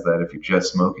intensifies that if you're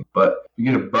just smoking. But if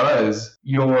you get a buzz,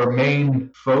 your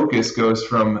main focus goes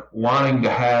from wanting to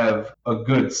have a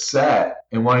good set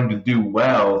and wanting to do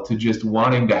well to just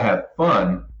wanting to have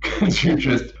fun, because you're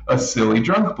just a silly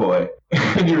drunk boy.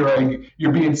 And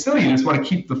you're being silly. You just want to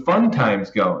keep the fun times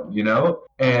going,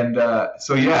 And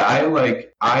so, yeah,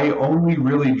 I only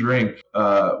really drink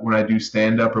when I do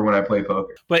stand-up or when I play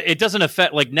poker. But it doesn't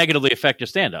negatively affect your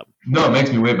stand-up. No, it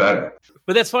makes me way better.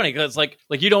 But that's funny because like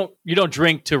you don't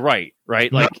drink to write,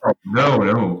 right? Like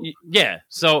no. Yeah.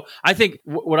 So I think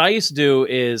what I used to do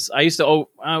is I used to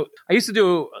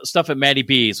do stuff at Matty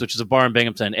B's, which is a bar in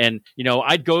Binghamton, and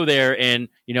I'd go there, and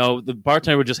the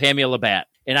bartender would just hand me a Labatt.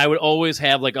 And I would always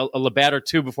have like a Labatt or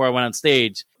two before I went on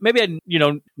stage. Maybe I'd,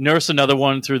 nurse another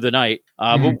one through the night.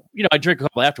 But, I'd drink a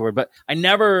couple afterward. But I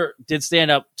never did stand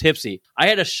up tipsy. I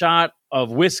had a shot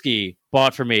of whiskey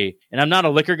bought for me, and I'm not a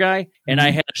liquor guy. And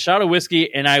I had a shot of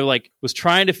whiskey, and I was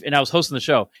trying to, and I was hosting the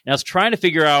show, and I was trying to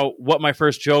figure out what my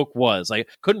first joke was. I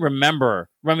couldn't remember.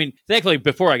 I mean, thankfully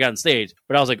before I got on stage,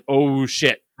 but I was like, oh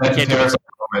shit, I can't do this.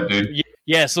 Dude.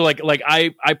 Yeah, so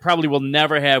I probably will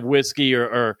never have whiskey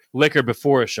or liquor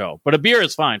before a show, but a beer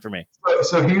is fine for me.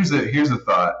 So here's a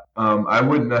thought. I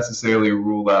wouldn't necessarily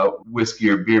rule out whiskey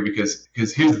or beer because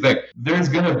here's the thing. There's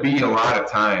going to be a lot of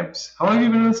times. How long have you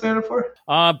been in Santa for?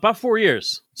 About 4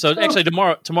 years. So actually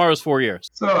tomorrow's 4 years.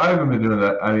 So I haven't been doing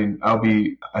that. I mean,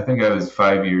 I think I was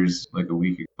 5 years like a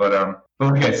week ago. But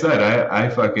like I said,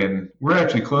 we're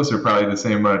actually closer probably the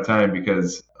same amount of time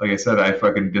because like I said, I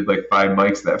fucking did like 5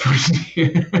 mics that first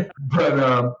year.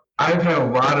 But I've had a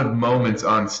lot of moments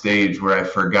on stage where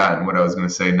I've forgotten what I was going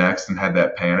to say next and had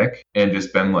that panic and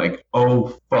just been like,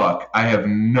 oh, fuck, I have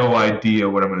no idea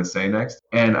what I'm going to say next.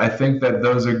 And I think that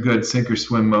those are good sink or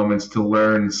swim moments to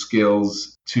learn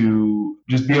skills to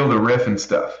just be able to riff and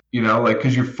stuff, like,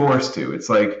 because you're forced to. It's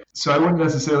like, so I wouldn't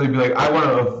necessarily be like, I want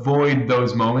to avoid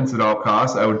those moments at all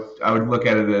costs. I would look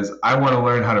at it as I want to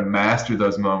learn how to master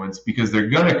those moments because they're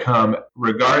going to come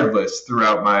regardless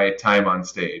throughout my time on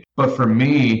stage. But for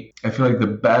me, I feel like the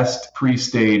best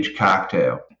pre-stage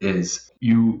cocktail is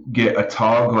you get a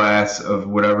tall glass of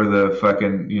whatever the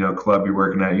fucking, club you're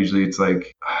working at. Usually it's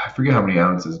like, I forget how many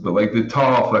ounces, but like the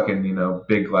tall fucking,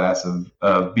 big glass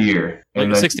of beer. Like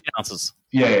and then, 60 ounces.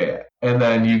 Yeah. And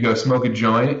then you go smoke a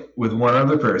joint with one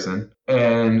other person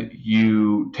and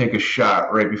you take a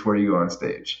shot right before you go on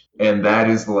stage. And that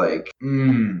is like,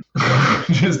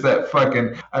 just that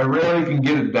fucking, I rarely can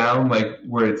get it down like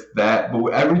where it's that, but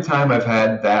every time I've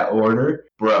had that order,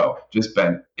 bro, just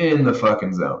been in the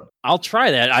fucking zone. I'll try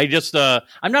that. I just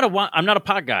I'm not a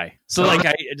pot guy, so like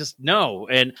I just no.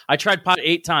 And I tried pot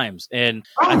 8 times, and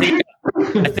I think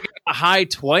I got high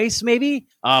twice, maybe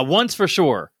once for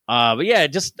sure. But yeah,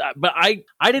 but I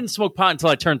didn't smoke pot until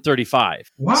I turned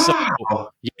 35.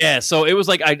 Wow. So it was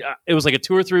like it was like a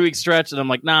 2 or 3 week stretch, and I'm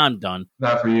like, nah, I'm done.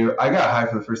 Not for you. I got high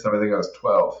for the first time. I think I was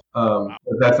 12. But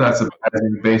that's not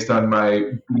surprising based on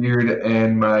my beard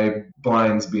and my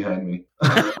blinds behind me.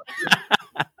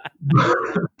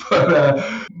 But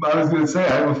I was going to say,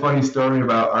 I have a funny story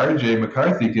about RJ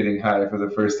McCarthy getting high for the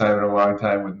first time in a long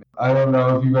time with me. I don't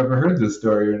know if you've ever heard this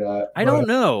story or not. I don't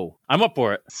know. I'm up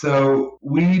for it. So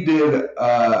we did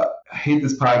Hate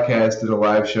This Podcast did a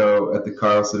live show at the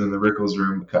Carlson in the Rickles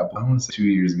Room I want to say 2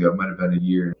 years ago. It might have been a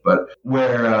year. But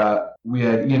where we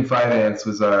had Ian Fidance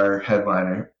was our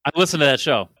headliner. I listened to that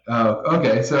show. Oh,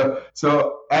 okay. So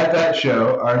at that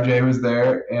show, RJ was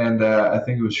there, and I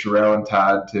think it was Sherelle and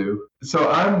Todd too. So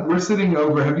we're sitting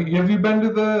over. Have you been to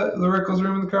the Rickles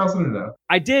Room in the Carlson or no?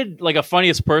 I did like a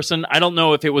funniest person. I don't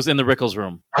know if it was in the Rickles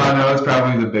Room. Oh no, it's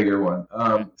probably the bigger one.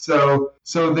 So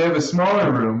they have a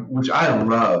smaller room, which I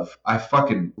love. I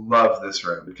fucking love this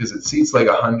room because it seats like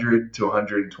 100 to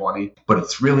 120, but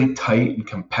it's really tight and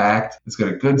compact. It's got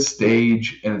a good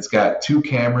stage, and it's got 2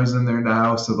 cameras in there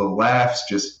now. So the laughs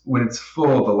when it's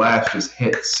full, the laughs just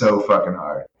hit so fucking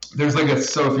hard. There's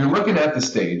so if you're looking at the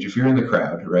stage, if you're in the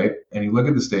crowd, right, and you look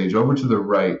at the stage over to the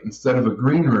right, instead of a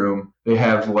green room, they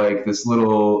have like this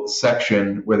little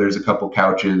section where there's a couple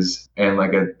couches and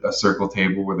like a circle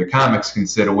table where the comics can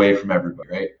sit away from everybody,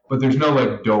 right? But there's no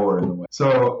like door in the way.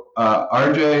 So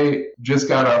RJ just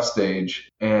got off stage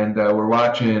and we're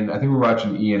watching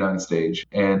Ian on stage,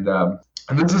 and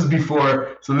this is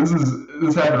before, so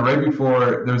this happened right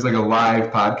before there was like a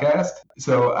live podcast.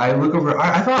 So I look over,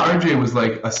 I thought RJ was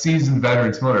like a seasoned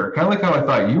veteran smoker, kind of like how I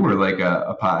thought you were like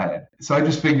a pothead. So I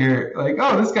just figure like,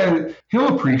 oh, this guy,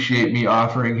 he'll appreciate me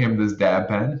offering him this dab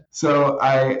pen. So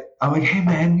I'm like, hey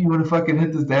man, you want to fucking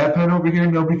hit this dab pen over here?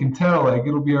 Nobody can tell. Like,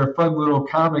 it'll be our fun little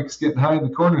comics getting high in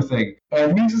the corner thing.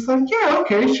 And he's just like, yeah,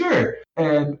 okay, sure.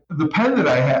 And the pen that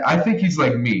I had, I think he's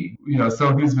like me,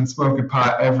 someone who's been smoking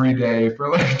pot every day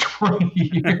for like 20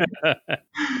 years.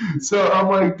 So I'm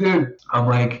like, dude,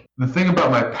 the thing about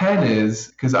my pen is,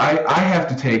 because I have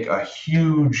to take a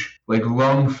huge, like,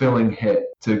 lung-filling hit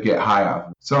to get high off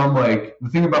of it. So I'm like, the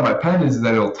thing about my pen is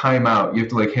that it'll time out. You have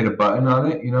to, like, hit a button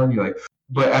on it, and you're like,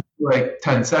 but after, like,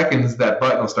 10 seconds, that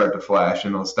button will start to flash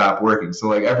and it'll stop working. So,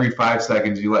 like, every 5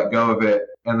 seconds, you let go of it,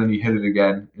 and then you hit it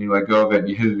again, and you let go of it, and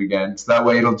you hit it again. So that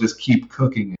way it'll just keep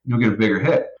cooking. You'll get a bigger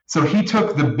hit. So he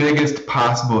took the biggest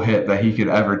possible hit that he could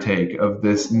ever take of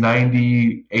this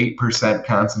 98%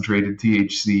 concentrated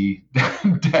THC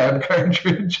dab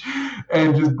cartridge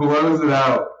and just blows it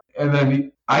out. And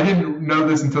then I didn't know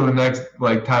this until the next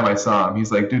time I saw him. He's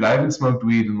like, dude, I haven't smoked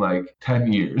weed in like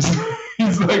 10 years.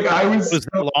 He's like, was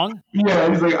that long? Yeah,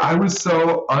 he's like, I was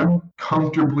so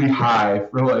uncomfortably high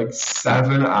for like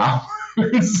 7 hours.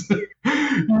 He said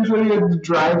he had to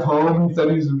drive home. He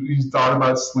said he's thought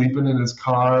about sleeping in his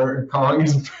car and calling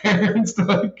his parents to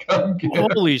like come get him.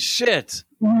 Holy shit!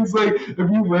 He's like, if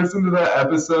you listen to that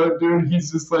episode, dude,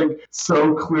 he's just like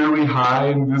so clearly high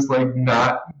and just like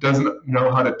doesn't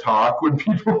know how to talk when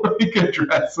people like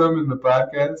address him in the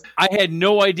podcast. I had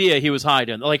no idea he was high.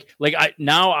 Then,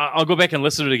 I'll go back and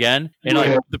listen to it again and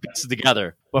like put the pieces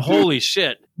together. But holy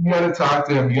shit. You got to talk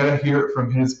to him. You got to hear it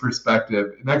from his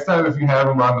perspective. Next time, if you have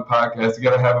him on the podcast, you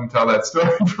got to have him tell that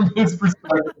story from his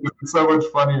perspective. It's so much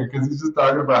funnier because he's just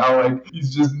talking about how like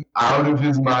he's just out of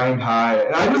his mind high.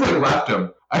 And I just like left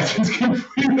him. I just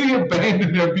completely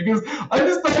abandoned him because I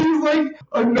just thought he was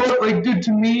like, dude,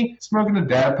 to me, smoking a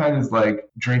dab pen is like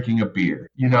drinking a beer.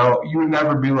 You know, you would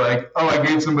never be like, oh, I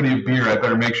gave somebody a beer. I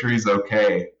better make sure he's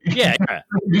okay. Yeah.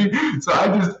 So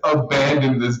I just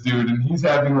abandoned this dude, and he's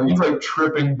like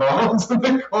tripping balls in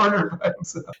the corner by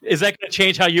himself. Is that going to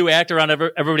change how you act around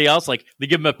everybody else? Like, they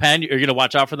give him a pen, you're going to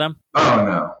watch out for them? Oh,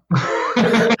 no.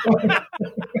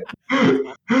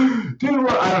 Dude,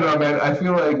 well, I don't know, man. I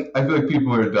feel like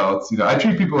people are adults. You know, I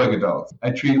treat people like adults.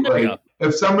 I treat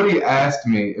if somebody asked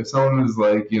me, if someone was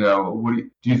like, you know,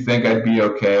 do you think I'd be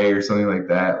okay or something like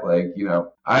that? Like, you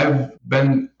know, I've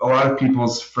been a lot of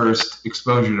people's first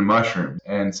exposure to mushrooms,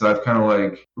 and so I've kind of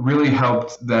like really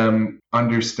helped them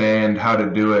understand how to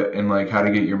do it and like how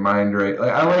to get your mind right.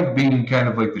 Like, I like being kind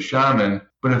of like the shaman.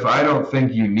 But if I don't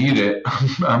think you need it,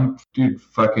 dude,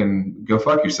 fucking go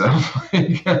fuck yourself.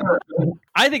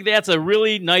 I think that's a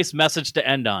really nice message to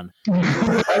end on. Go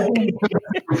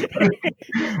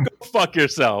fuck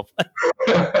yourself.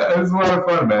 It was a lot of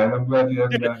fun, man. I'm glad you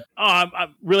had me.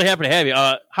 I'm really happy to have you.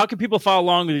 How can people follow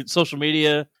along with social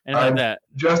media and like that?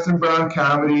 Justin Brown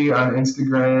Comedy on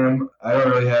Instagram. I don't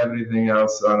really have anything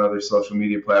else on other social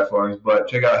media platforms, but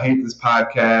check out Hate This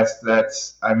Podcast.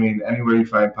 That's, anywhere you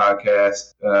find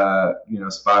podcasts,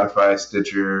 Spotify,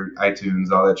 Stitcher,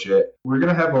 iTunes, all that shit. We're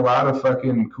going to have a lot of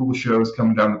fucking cool shows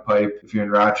coming down the pipe if you're in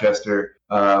Rochester.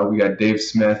 We got Dave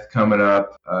Smith coming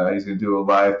up. He's going to do a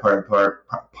live part of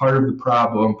the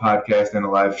Problem podcast and a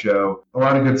live show. A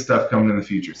lot of good stuff coming in the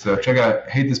future. So check out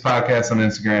Hate This Podcast on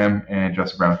Instagram and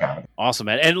Justin Brown Comedy. Awesome,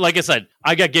 man. And like I said,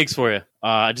 I got gigs for you.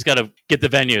 I just got to get the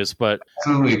venues, but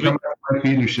absolutely. Come back to Mike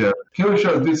Peters show. Killer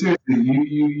show. Dude, seriously,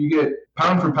 you get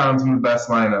pound for pound some of the best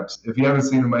lineups. If you haven't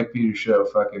seen the Mike Peters show,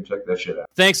 fucking check that shit out.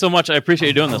 Thanks so much. I appreciate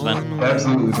you doing this, man.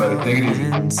 Absolutely, buddy. Take it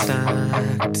easy.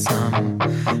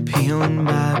 I'm peeling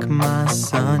back my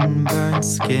sunburned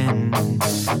skin.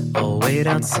 Oh, wait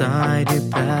outside your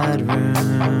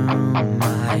bedroom.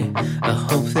 I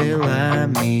hope they let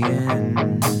me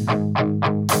in.